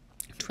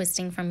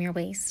 Twisting from your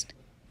waist.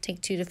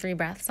 Take 2 to 3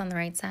 breaths on the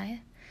right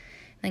side.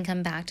 Then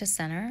come back to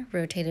center.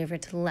 Rotate over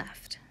to the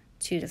left.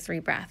 2 to 3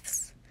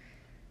 breaths.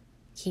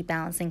 Keep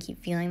balancing. Keep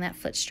feeling that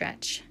foot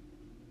stretch.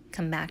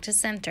 Come back to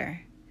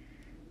center.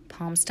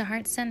 Palms to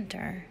heart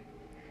center.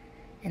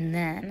 And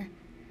then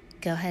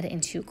go ahead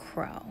into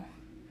crow.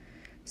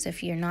 So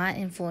if you're not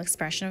in full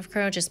expression of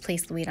crow, just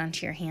place the weight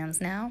onto your hands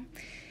now.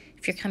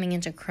 If you're coming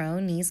into crow,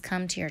 knees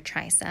come to your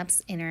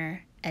triceps,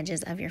 inner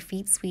edges of your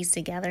feet squeeze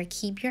together.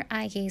 Keep your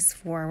eye gaze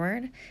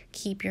forward.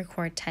 Keep your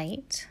core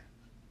tight.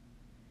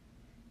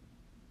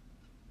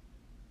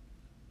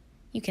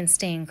 You can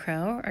stay in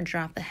crow or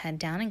drop the head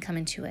down and come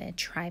into a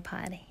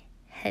tripod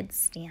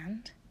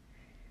headstand.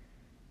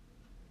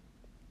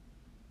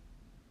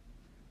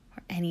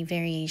 Or any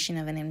variation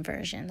of an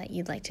inversion that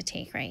you'd like to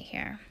take right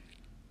here.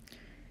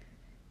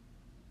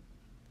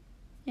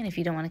 And if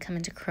you don't want to come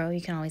into crow, you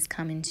can always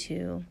come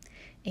into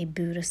a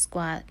Buddha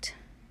squat.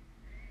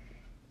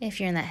 If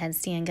you're in that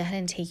headstand, go ahead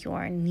and take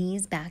your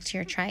knees back to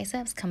your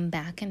triceps, come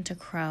back into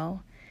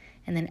crow,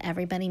 and then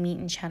everybody meet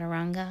in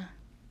chaturanga,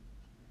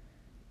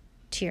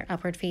 to your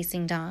upward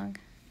facing dog,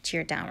 to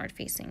your downward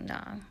facing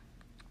dog.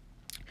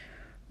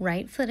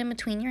 Right foot in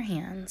between your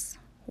hands,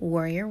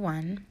 warrior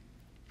 1,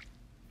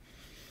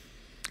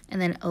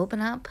 and then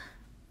open up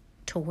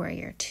to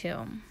warrior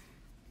 2.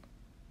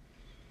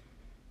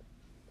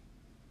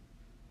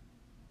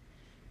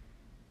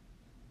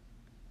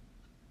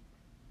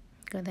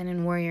 Go then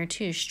in warrior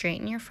 2,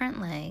 straighten your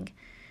front leg,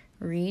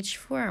 reach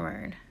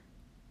forward,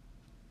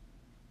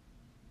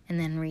 and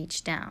then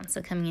reach down.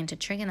 So coming into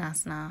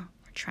Trikonasana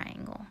or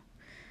triangle.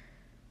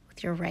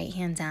 With your right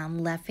hand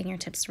down, left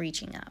fingertips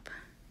reaching up.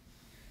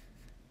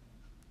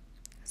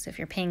 So if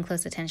you're paying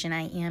close attention,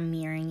 I am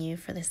mirroring you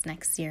for this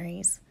next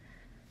series.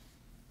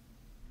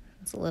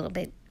 It's a little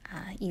bit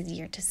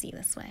easier to see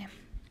this way.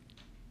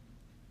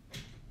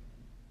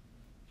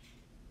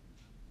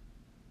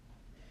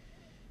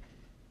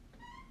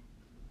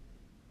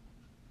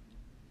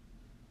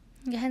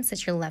 Go ahead and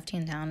sit your left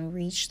hand down,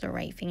 reach the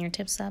right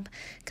fingertips up.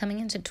 Coming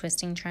into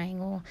twisting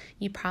triangle,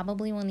 you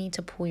probably will need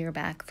to pull your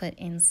back foot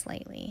in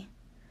slightly.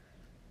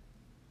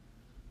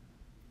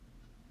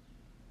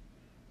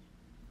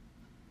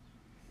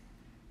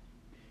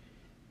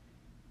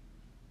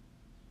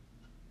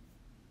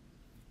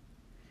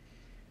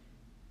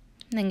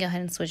 And then go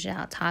ahead and switch it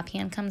out. Top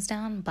hand comes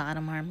down,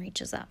 bottom arm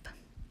reaches up.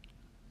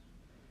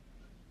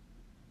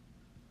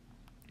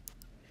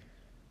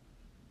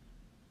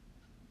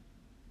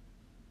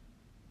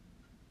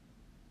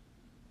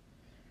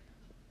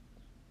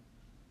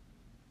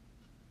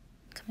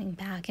 Coming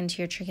back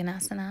into your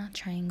Trikonasana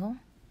triangle.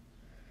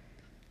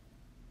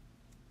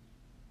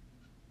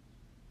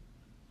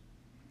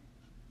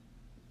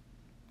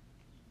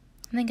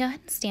 And then go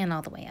ahead and stand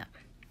all the way up.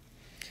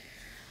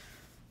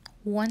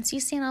 Once you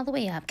stand all the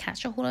way up,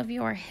 catch a hold of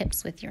your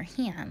hips with your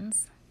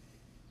hands.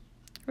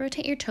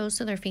 Rotate your toes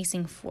so they're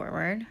facing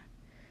forward.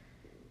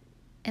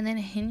 And then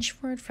hinge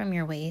forward from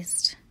your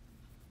waist.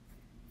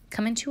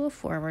 Come into a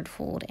forward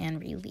fold and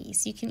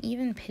release. You can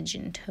even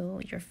pigeon toe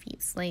your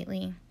feet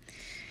slightly.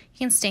 You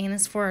can stay in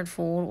this forward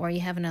fold, or you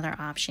have another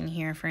option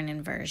here for an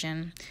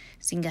inversion.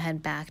 So you can go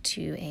ahead back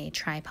to a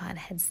tripod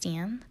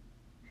headstand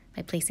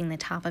by placing the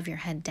top of your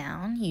head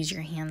down. Use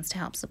your hands to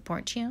help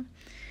support you.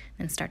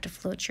 Then start to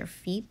float your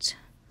feet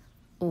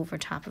over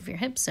top of your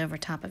hips, over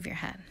top of your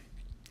head.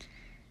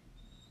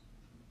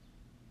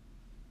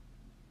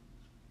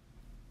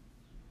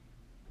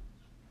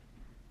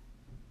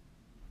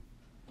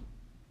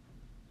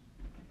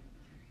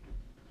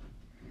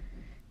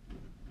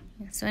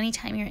 So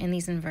anytime you're in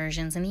these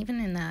inversions, and even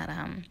in that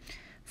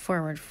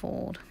forward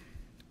fold,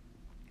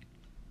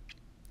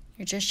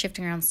 you're just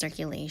shifting around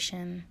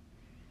circulation.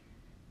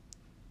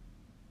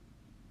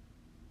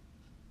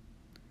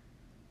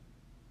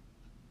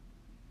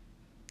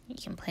 You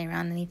can play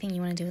around anything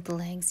you want to do with the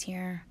legs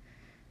here.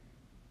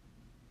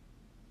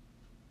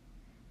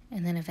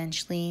 And then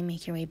eventually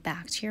make your way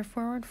back to your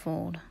forward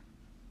fold.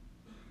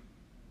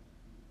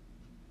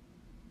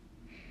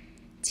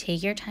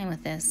 Take your time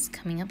with this,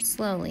 coming up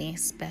slowly,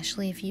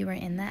 especially if you are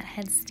in that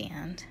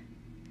headstand.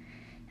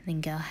 And then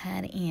go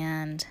ahead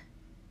and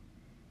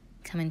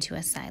come into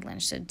a side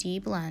lunge. So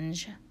deep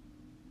lunge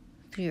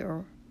through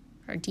your,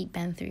 or deep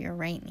bend through your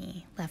right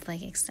knee. Left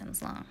leg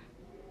extends long.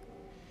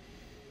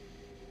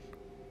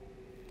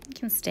 You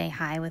can stay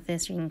high with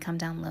this, or you can come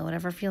down low,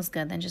 whatever feels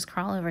good. Then just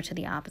crawl over to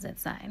the opposite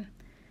side.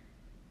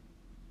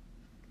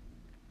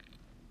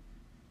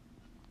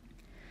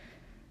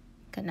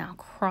 Good, now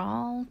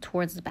crawl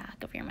towards the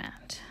back of your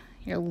mat.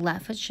 Your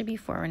left foot should be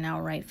forward, now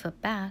right foot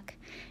back,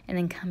 and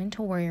then come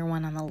into warrior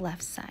one on the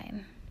left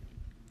side.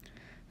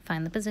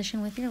 Find the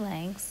position with your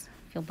legs,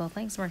 feel both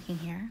legs working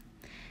here,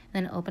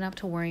 then open up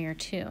to warrior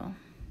two.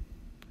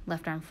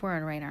 Left arm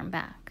forward, right arm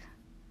back.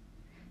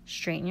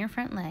 Straighten your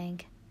front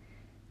leg,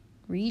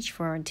 reach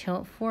forward,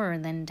 tilt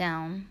forward, then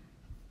down,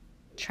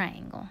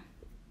 triangle.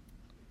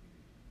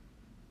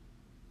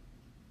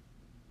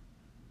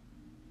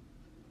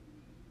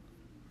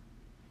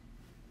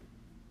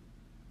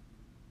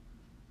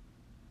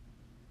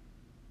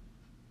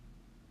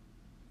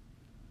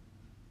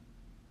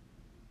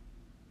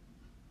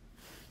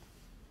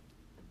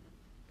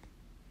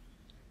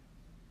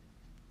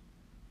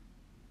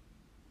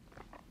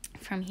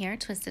 From here,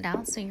 twist it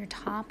out so your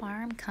top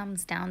arm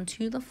comes down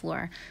to the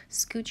floor.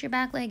 Scoot your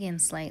back leg in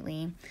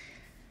slightly,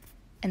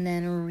 and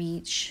then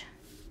reach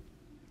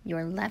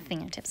your left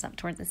fingertips up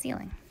towards the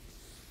ceiling.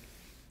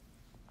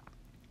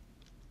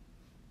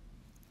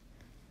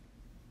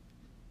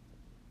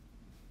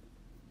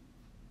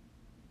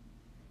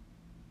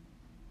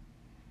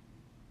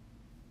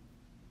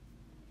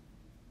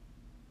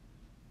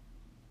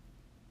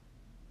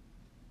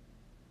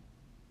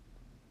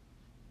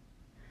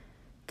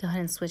 Go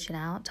ahead and switch it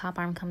out. Top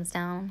arm comes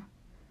down.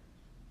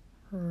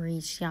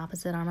 Reach the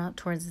opposite arm up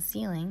towards the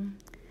ceiling.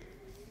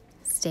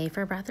 Stay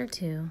for a breath or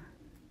two.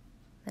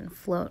 Then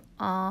float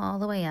all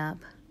the way up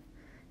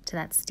to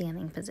that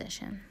standing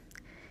position.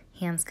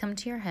 Hands come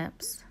to your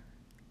hips.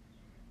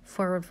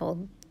 Forward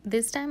fold.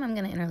 This time I'm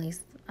going to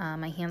interlace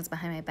my hands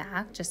behind my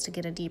back just to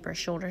get a deeper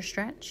shoulder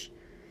stretch.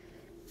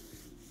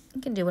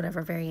 You can do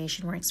whatever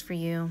variation works for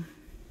you.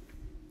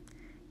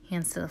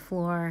 Hands to the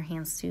floor,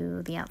 hands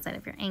to the outside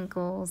of your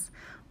ankles,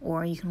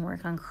 or you can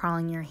work on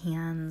crawling your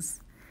hands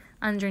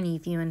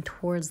underneath you and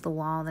towards the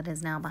wall that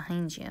is now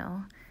behind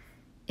you.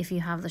 If you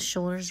have the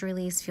shoulders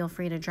released, feel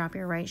free to drop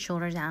your right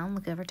shoulder down,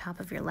 look over top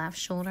of your left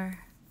shoulder,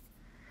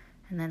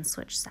 and then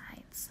switch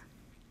sides.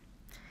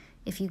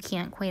 If you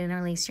can't quite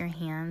interlace your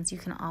hands, you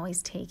can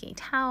always take a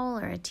towel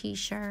or a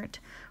t-shirt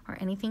or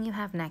anything you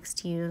have next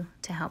to you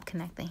to help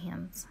connect the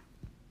hands.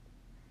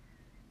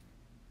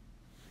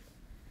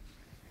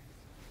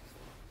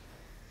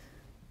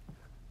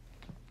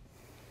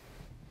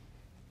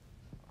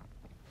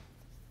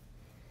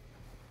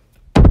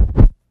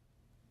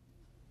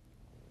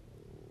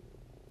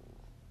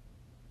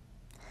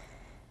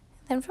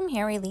 Then from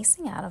here,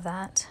 releasing out of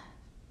that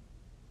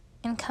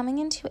and coming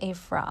into a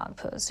frog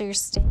pose. So you're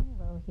staying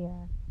low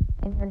here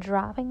and you're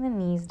dropping the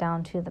knees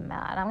down to the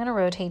mat. I'm going to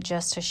rotate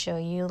just to show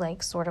you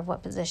like sort of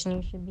what position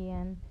you should be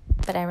in,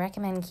 but I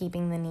recommend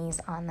keeping the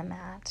knees on the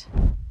mat.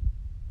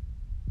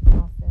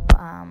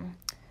 Also,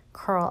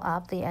 curl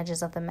up the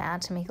edges of the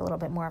mat to make a little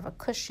bit more of a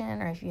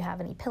cushion, or if you have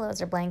any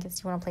pillows or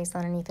blankets you want to place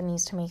underneath the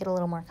knees to make it a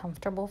little more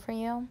comfortable for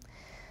you.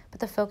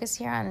 But the focus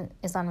here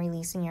is on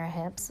releasing your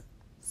hips,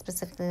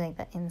 specifically like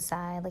the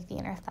inside, like the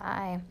inner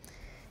thigh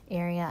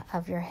area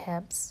of your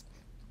hips.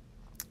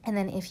 And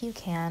then if you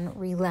can,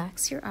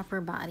 relax your upper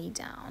body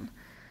down.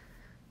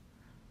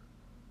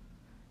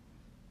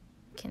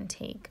 You can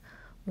take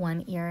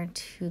one ear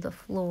to the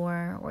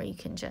floor, or you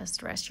can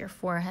just rest your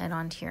forehead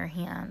onto your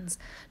hands.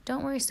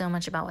 Don't worry so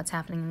much about what's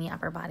happening in the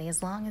upper body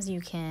as long as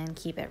you can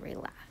keep it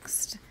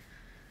relaxed.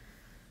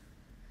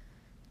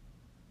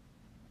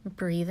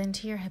 Breathe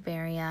into your hip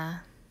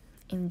area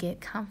and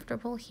get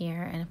comfortable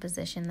here in a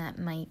position that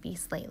might be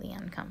slightly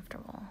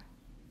uncomfortable.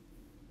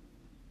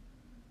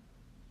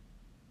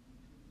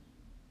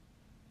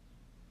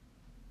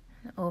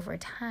 And over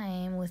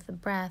time, with the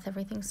breath,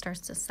 everything starts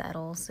to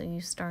settle, so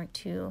you start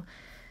to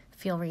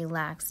feel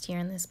relaxed here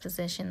in this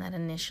position that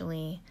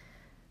initially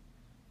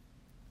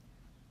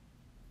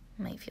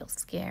might feel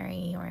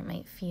scary or it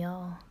might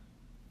feel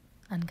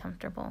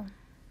uncomfortable.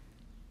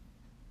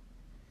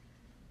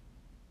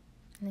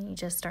 And then you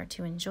just start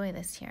to enjoy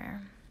this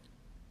here.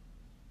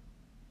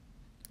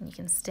 You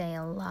can stay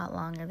a lot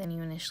longer than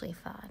you initially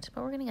thought.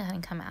 But we're going to go ahead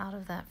and come out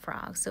of that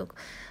frog. So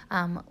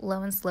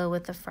low and slow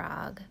with the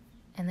frog,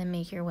 and then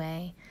make your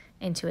way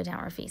into a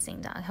downward facing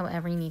dog.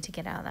 However you need to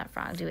get out of that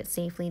frog. Do it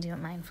safely, do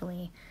it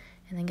mindfully,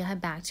 and then go ahead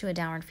back to a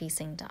downward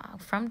facing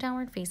dog. From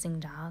downward facing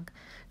dog,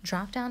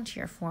 drop down to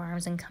your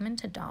forearms and come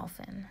into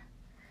dolphin.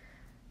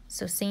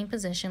 So same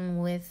position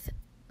with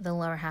the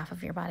lower half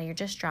of your body. You're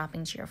just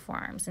dropping to your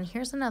forearms. And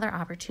here's another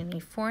opportunity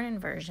for an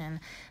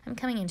inversion. I'm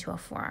coming into a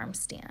forearm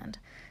stand.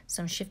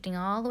 So I'm shifting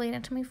all the way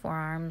down to my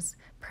forearms,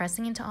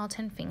 pressing into all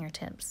 10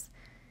 fingertips,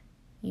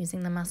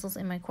 using the muscles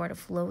in my core to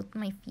float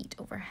my feet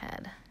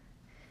overhead.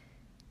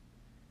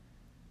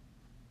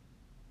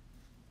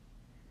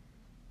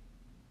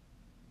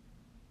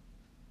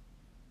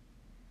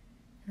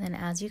 And then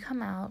as you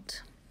come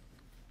out,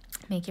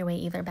 make your way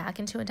either back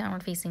into a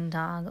downward facing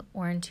dog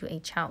or into a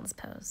child's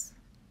pose.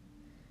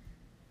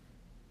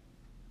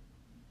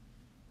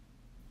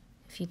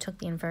 If If you took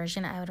the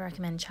inversion, I would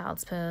recommend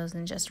child's pose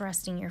and just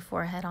resting your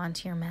forehead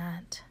onto your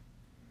mat.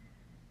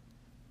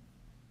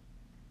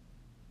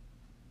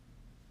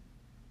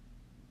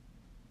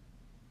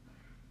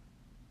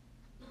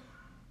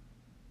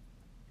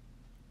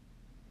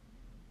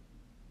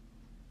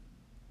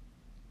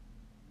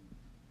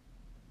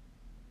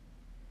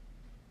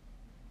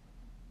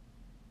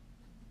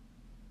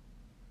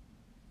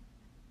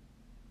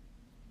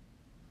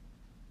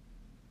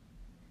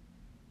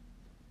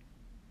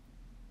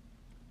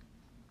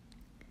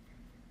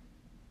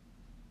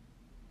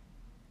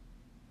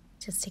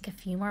 Just take a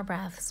few more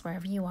breaths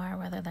wherever you are,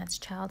 whether that's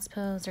child's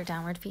pose or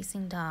downward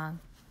facing dog.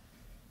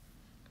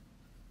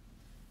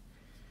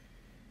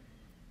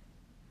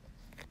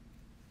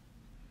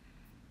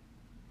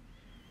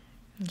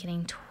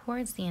 Getting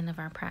towards the end of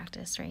our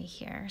practice right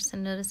here. So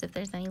notice if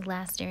there's any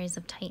last areas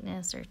of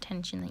tightness or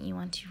tension that you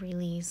want to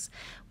release,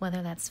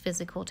 whether that's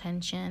physical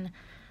tension,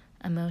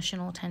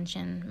 emotional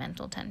tension,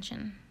 mental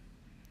tension.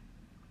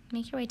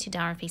 Make your way to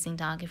downward facing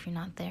dog if you're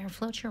not there.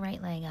 Float your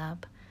right leg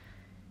up.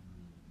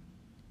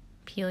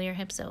 Peel your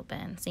hips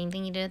open. Same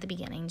thing you did at the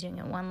beginning, doing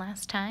it one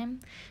last time.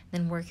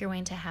 Then work your way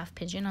into half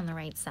pigeon on the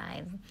right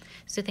side.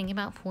 So think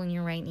about pulling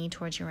your right knee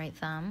towards your right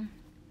thumb.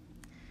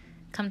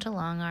 Come to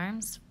long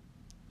arms.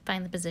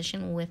 Find the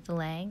position with the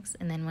legs.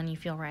 And then when you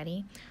feel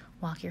ready,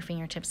 walk your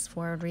fingertips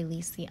forward.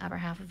 Release the upper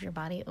half of your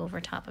body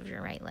over top of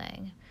your right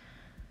leg.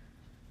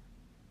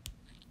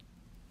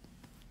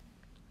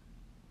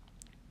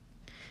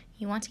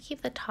 You want to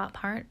keep the top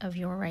part of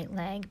your right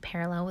leg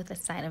parallel with the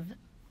side of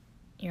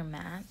your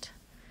mat.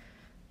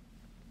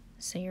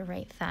 So your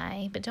right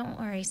thigh, but don't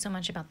worry so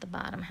much about the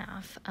bottom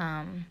half.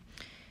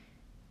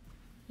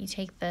 You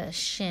take the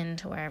shin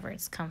to wherever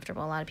it's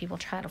comfortable. A lot of people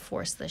try to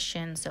force the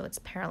shin so it's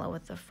parallel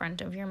with the front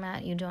of your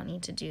mat. You don't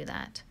need to do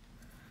that.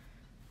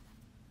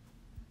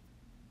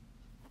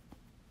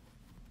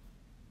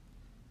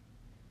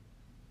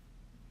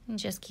 And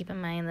just keep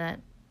in mind that,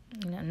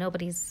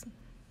 nobody's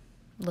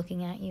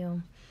looking at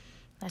you.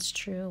 That's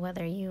true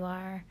whether you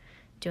are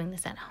doing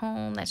this at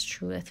home. That's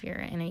true if you're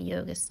in a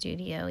yoga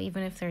studio.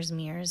 Even if there's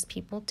mirrors,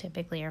 people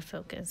typically are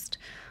focused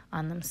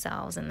on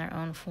themselves in their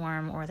own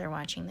form, or they're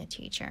watching the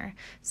teacher.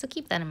 So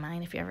keep that in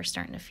mind if you're ever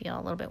starting to feel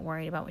a little bit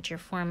worried about what your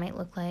form might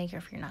look like, or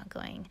if you're not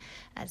going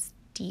as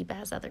deep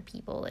as other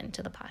people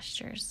into the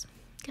postures.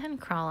 Go ahead and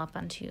crawl up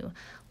onto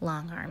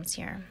long arms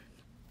here.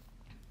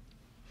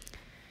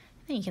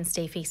 Then you can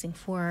stay facing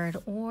forward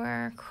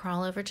or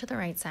crawl over to the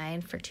right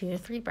side for 2 to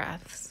 3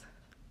 breaths.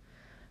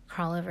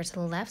 Crawl over to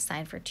the left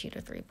side for 2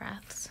 to 3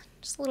 breaths.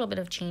 Just a little bit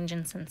of change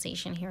in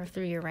sensation here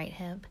through your right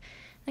hip.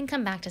 Then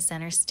come back to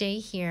center. Stay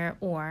here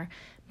or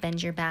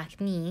bend your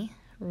back knee.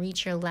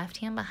 Reach your left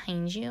hand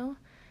behind you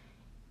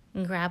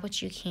and grab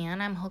what you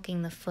can. I'm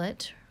hooking the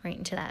foot right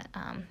into that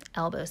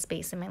elbow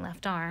space in my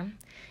left arm.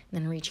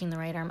 And then reaching the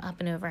right arm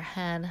up and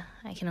overhead.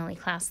 I can only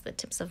clasp the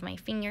tips of my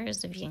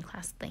fingers. If you can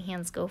clasp the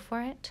hands, go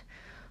for it.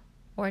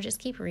 Or just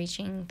keep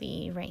reaching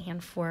the right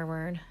hand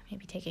forward.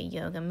 Maybe take a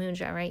yoga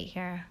mudra right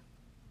here.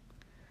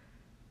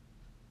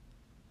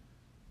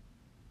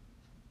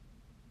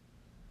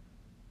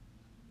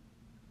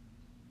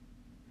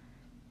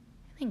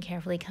 And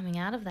carefully coming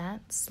out of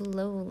that,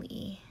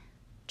 slowly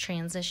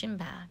transition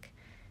back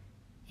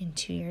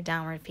into your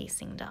downward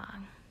facing dog.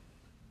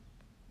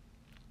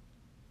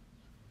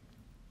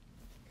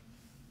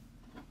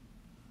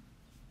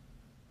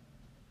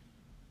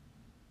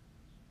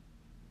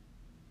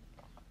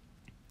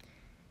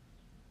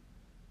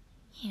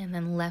 And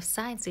then left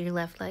side, so your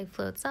left leg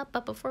floats up.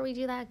 But before we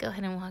do that, go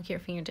ahead and walk your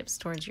fingertips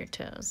towards your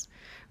toes.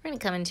 We're going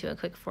to come into a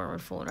quick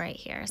forward fold right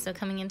here. So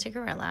coming into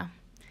gorilla.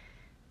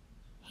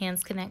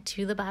 Hands connect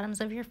to the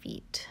bottoms of your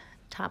feet.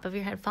 Top of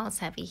your head falls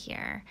heavy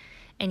here.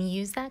 And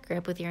use that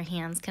grip with your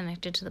hands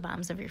connected to the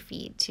bottoms of your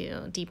feet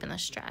to deepen the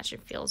stretch.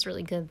 It feels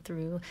really good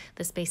through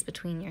the space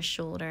between your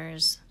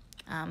shoulders,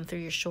 through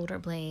your shoulder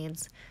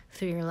blades,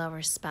 through your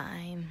lower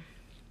spine.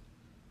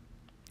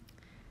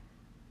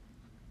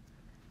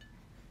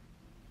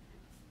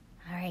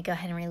 All right, go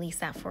ahead and release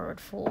that forward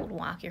fold.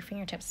 Walk your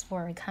fingertips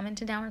forward. Come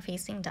into downward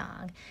facing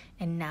dog.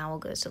 And now we'll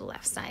go to the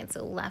left side.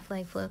 So left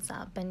leg floats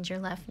up. Bend your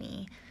left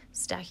knee.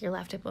 Stack your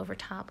left hip over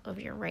top of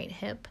your right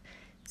hip.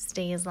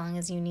 Stay as long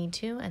as you need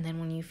to. And then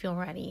when you feel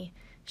ready,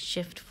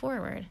 shift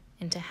forward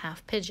into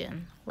half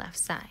pigeon, left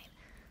side.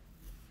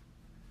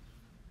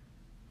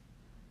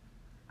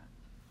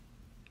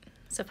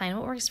 So find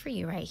what works for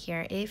you right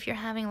here. If you're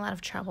having a lot of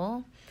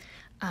trouble,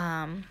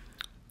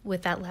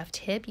 with that left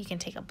hip, you can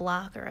take a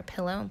block or a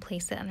pillow and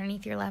place it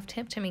underneath your left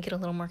hip to make it a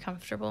little more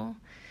comfortable.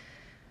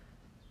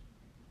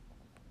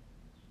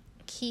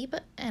 Keep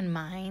in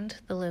mind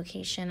the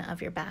location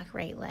of your back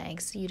right leg.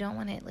 So you don't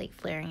want it like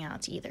flaring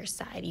out to either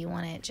side. You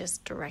want it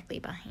just directly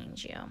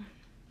behind you.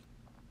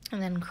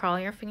 And then crawl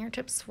your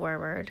fingertips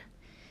forward.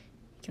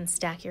 You can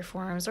stack your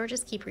forearms or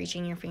just keep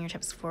reaching your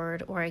fingertips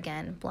forward, or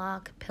again,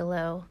 block,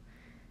 pillow,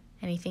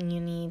 anything you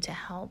need to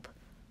help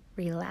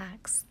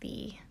relax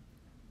the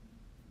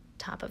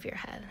top of your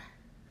head.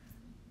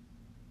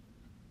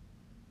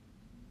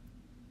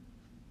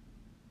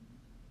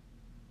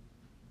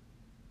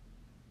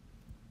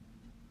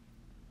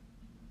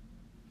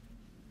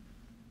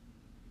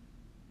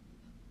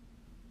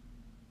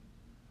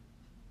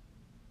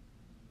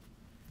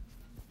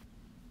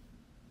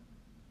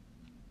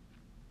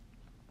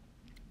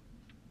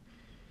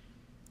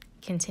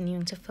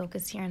 continuing to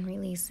focus here on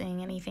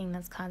releasing anything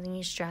that's causing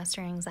you stress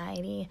or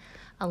anxiety.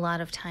 A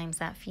lot of times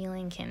that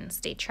feeling can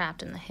stay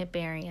trapped in the hip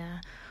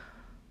area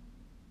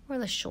or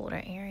the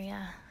shoulder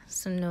area.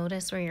 So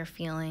notice where you're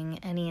feeling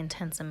any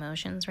intense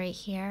emotions right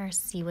here.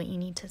 See what you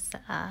need to,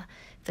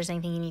 if there's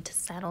anything you need to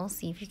settle,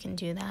 see if you can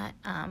do that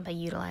by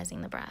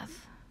utilizing the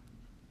breath.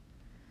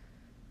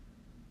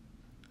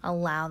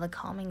 Allow the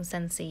calming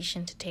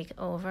sensation to take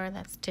over.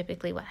 That's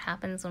typically what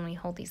happens when we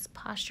hold these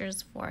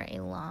postures for a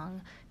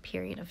long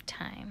period of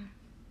time.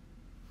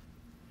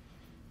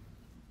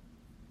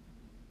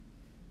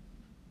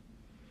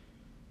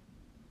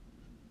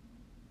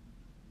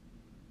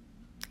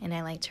 And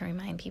I like to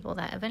remind people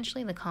that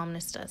eventually the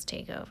calmness does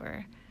take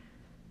over.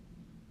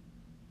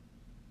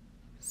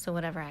 So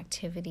whatever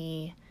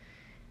activity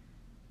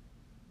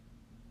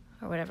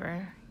or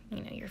whatever,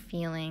 you're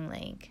feeling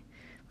like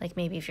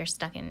maybe if you're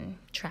stuck in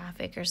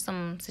traffic or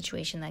some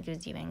situation that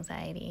gives you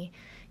anxiety,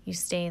 you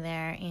stay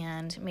there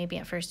and maybe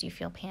at first you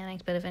feel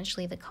panicked, but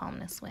eventually the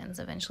calmness wins.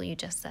 Eventually you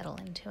just settle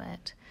into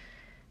it.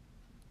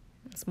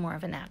 It's more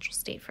of a natural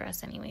state for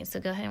us anyway. So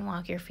go ahead and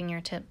walk your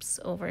fingertips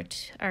over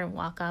or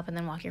walk up and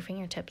then walk your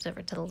fingertips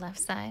over to the left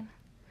side.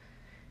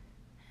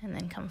 And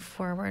then come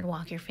forward,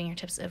 walk your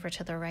fingertips over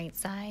to the right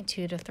side,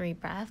 2 to 3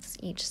 breaths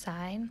each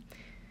side. And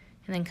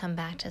then come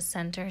back to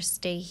center,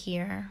 stay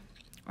here,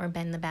 or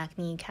bend the back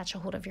knee, catch a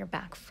hold of your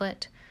back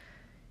foot.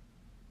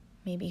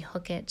 Maybe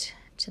hook it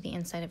to the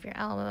inside of your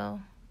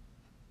elbow.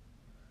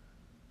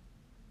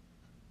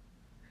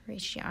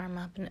 Reach your arm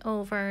up and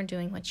over,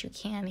 doing what you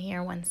can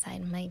here. One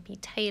side might be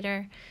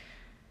tighter.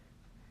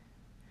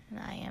 And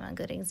I am a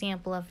good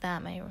example of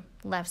that. My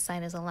left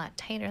side is a lot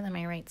tighter than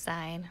my right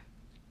side.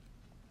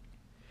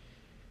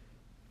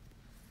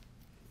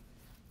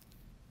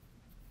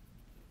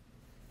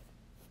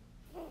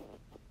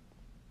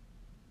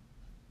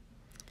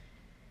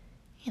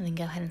 And then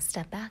go ahead and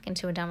step back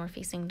into a downward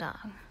facing dog.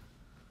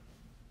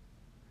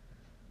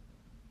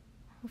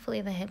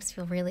 Hopefully the hips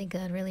feel really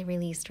good, really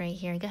released right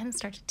here. Go ahead and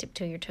start to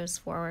tiptoe your toes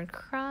forward.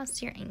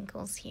 Cross your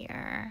ankles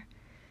here.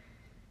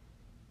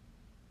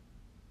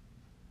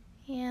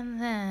 And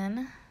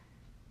then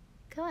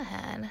go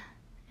ahead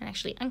and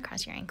actually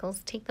uncross your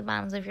ankles. Take the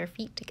bottoms of your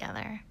feet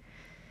together.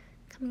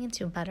 Coming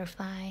into a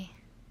butterfly.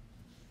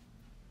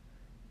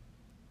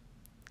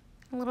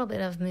 A little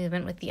bit of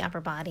movement with the upper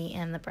body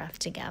and the breath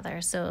together.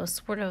 So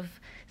sort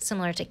of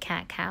similar to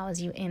cat-cow.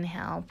 As you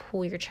inhale,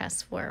 pull your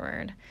chest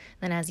forward.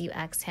 Then as you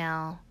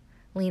exhale,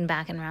 lean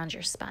back and round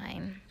your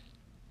spine.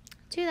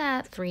 Do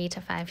that 3 to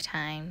 5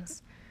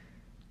 times.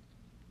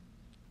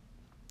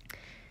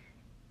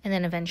 And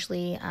then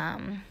eventually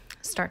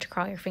start to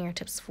crawl your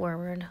fingertips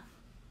forward.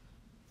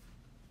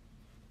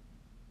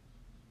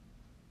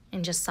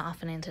 And just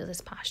soften into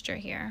this posture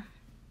here.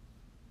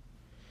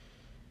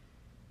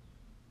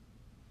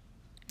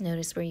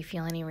 Notice where you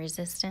feel any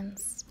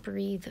resistance.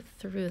 Breathe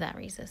through that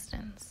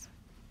resistance.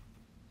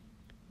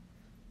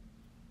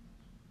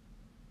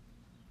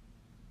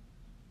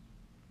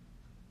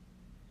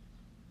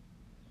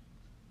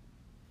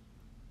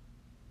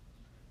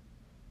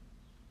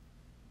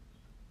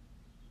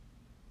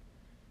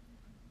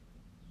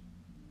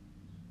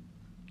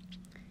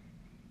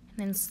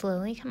 And then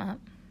slowly come up.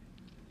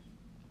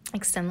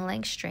 Extend the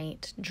legs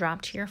straight,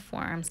 drop to your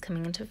forearms,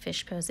 coming into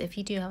fish pose. If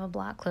you do have a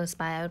block close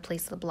by, I would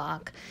place the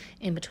block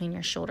in between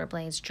your shoulder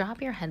blades.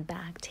 Drop your head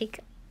back.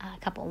 Take a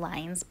couple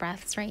lion's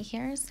breaths right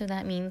here. So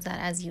that means that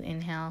as you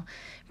inhale,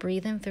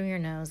 breathe in through your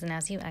nose, and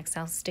as you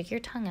exhale, stick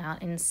your tongue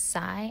out and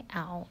sigh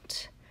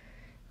out.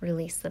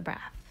 Release the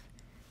breath.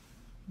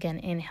 Again,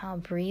 inhale,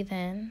 breathe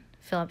in,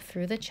 fill up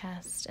through the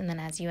chest, and then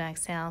as you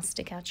exhale,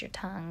 stick out your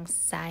tongue,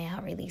 sigh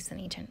out, release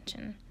any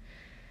tension.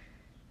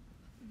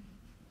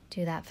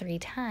 Do that 3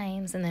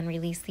 times and then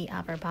release the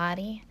upper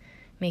body.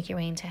 Make your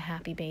way into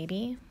happy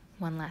baby.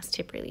 One last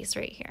hip release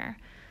right here.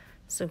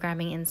 So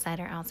grabbing inside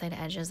or outside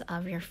edges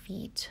of your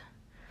feet.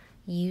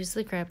 Use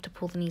the grip to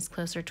pull the knees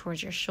closer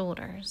towards your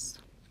shoulders.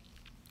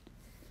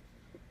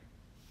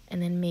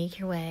 And then make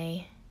your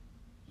way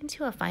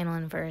into a final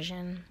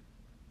inversion.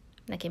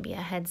 That can be a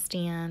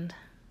headstand,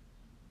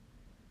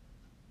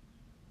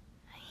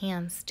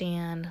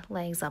 handstand,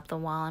 legs up the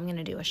wall. I'm going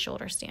to do a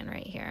shoulder stand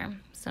right here.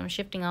 So I'm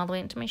shifting all the way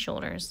into my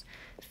shoulders.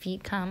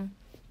 Feet come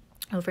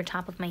over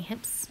top of my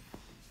hips.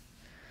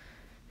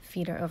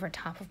 Feet are over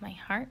top of my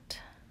heart.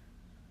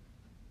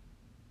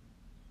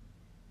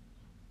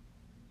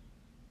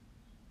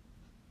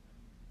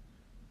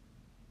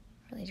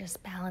 Really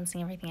just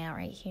balancing everything out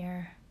right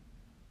here.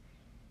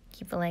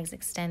 Keep the legs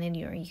extended,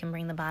 or you can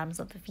bring the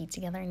bottoms of the feet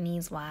together,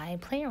 knees wide.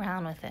 Play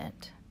around with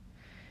it.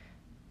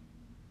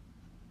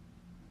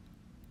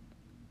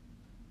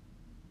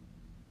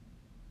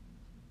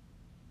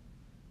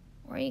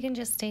 Or you can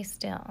just stay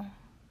still.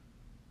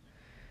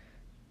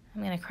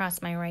 I'm going to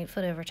cross my right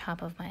foot over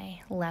top of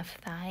my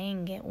left thigh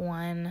and get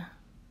one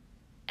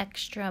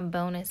extra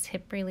bonus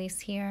hip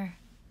release here.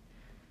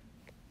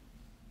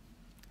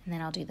 And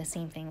then I'll do the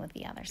same thing with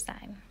the other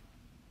side.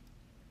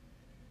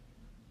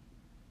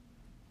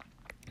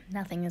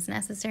 Nothing is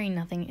necessary,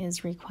 nothing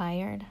is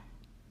required.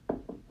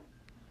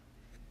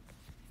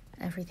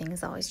 Everything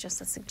is always just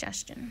a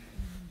suggestion.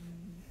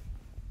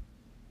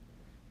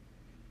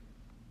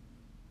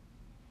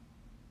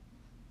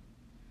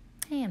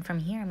 And from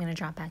here, I'm going to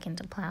drop back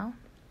into plow.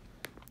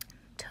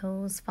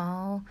 Toes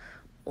fall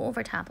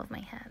over top of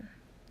my head.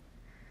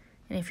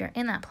 And if you're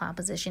in that plow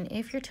position,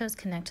 if your toes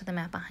connect to the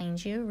mat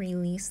behind you,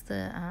 release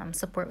the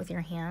support with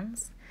your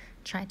hands.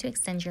 Try to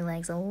extend your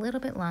legs a little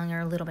bit longer,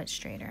 a little bit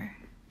straighter.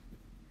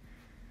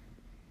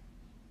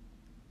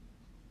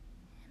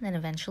 And then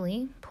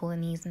eventually, pull the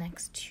knees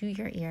next to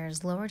your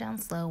ears, lower down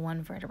slow,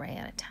 one vertebrae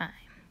at a time.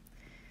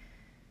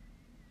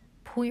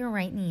 Pull your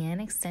right knee in,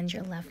 extend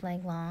your left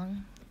leg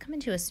long, come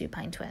into a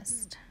supine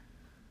twist.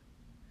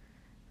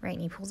 Right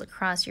knee pulls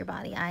across your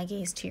body, eye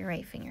gaze to your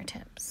right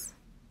fingertips.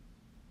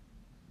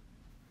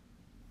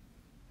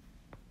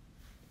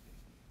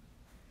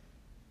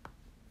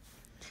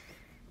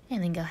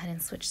 And then go ahead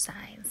and switch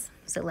sides.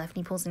 So left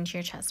knee pulls into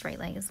your chest, right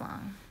leg is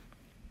long.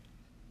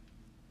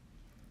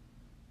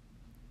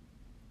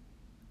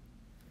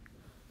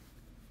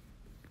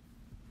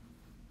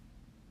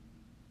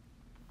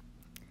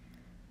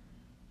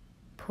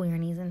 Pull your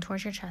knees in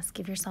towards your chest,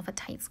 give yourself a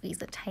tight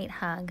squeeze, a tight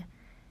hug,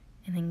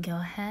 and then go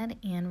ahead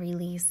and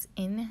release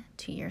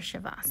into your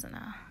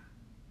Shavasana.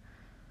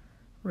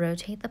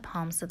 Rotate the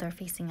palms so they're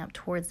facing up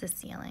towards the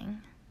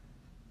ceiling.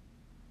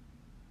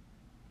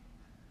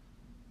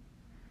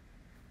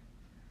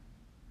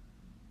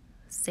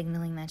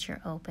 Signaling that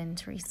you're open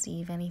to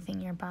receive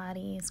anything your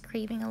body is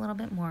craving a little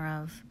bit more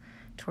of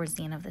towards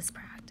the end of this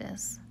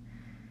practice.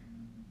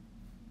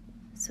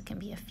 So it can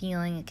be a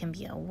feeling, it can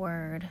be a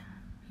word,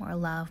 more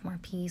love, more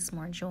peace,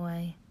 more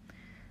joy.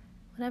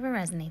 Whatever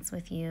resonates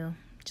with you,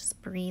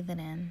 just breathe it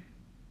in.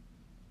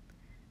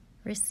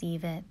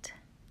 Receive it.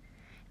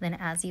 Then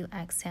as you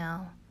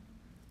exhale,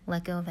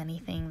 let go of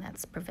anything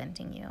that's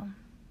preventing you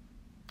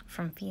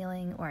from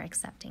feeling or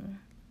accepting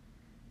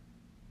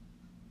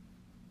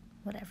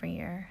whatever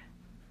you're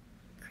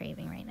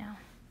craving right now.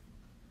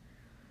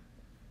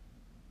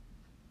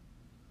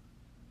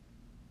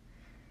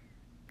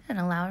 And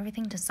allow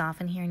everything to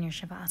soften here in your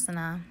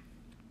Shavasana.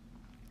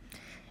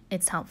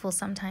 It's helpful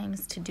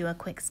sometimes to do a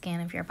quick scan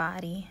of your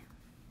body,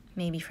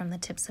 maybe from the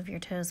tips of your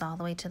toes all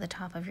the way to the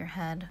top of your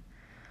head,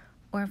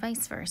 or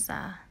vice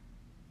versa.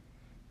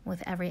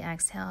 With every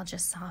exhale,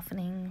 just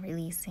softening,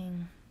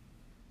 releasing.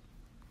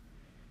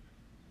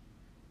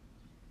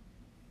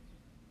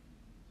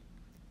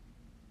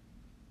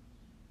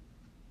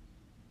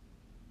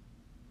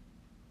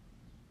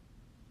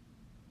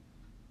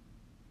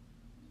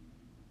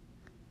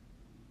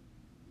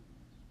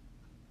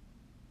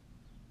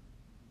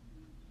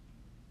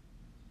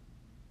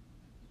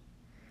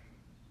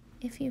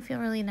 If you feel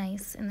really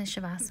nice in the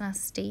Shavasana,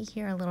 stay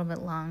here a little bit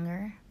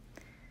longer.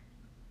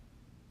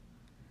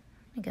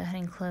 I'm going to go ahead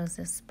and close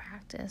this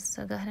practice.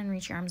 So go ahead and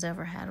reach your arms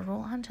overhead.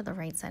 Roll onto the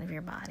right side of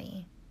your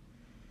body.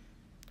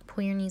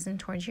 Pull your knees in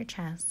towards your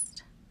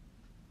chest.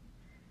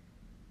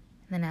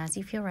 And then as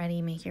you feel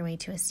ready, make your way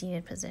to a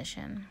seated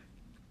position.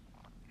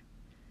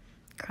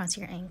 Cross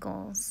your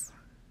ankles.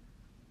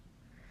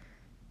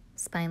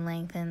 Spine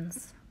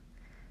lengthens.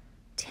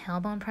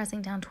 Tailbone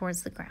pressing down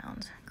towards the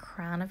ground.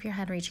 Crown of your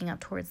head reaching up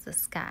towards the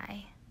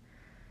sky.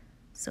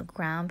 So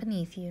ground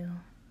beneath you,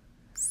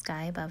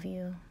 sky above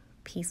you,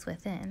 peace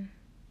within.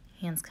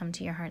 Hands come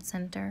to your heart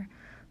center,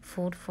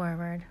 fold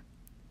forward.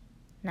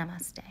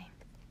 Namaste.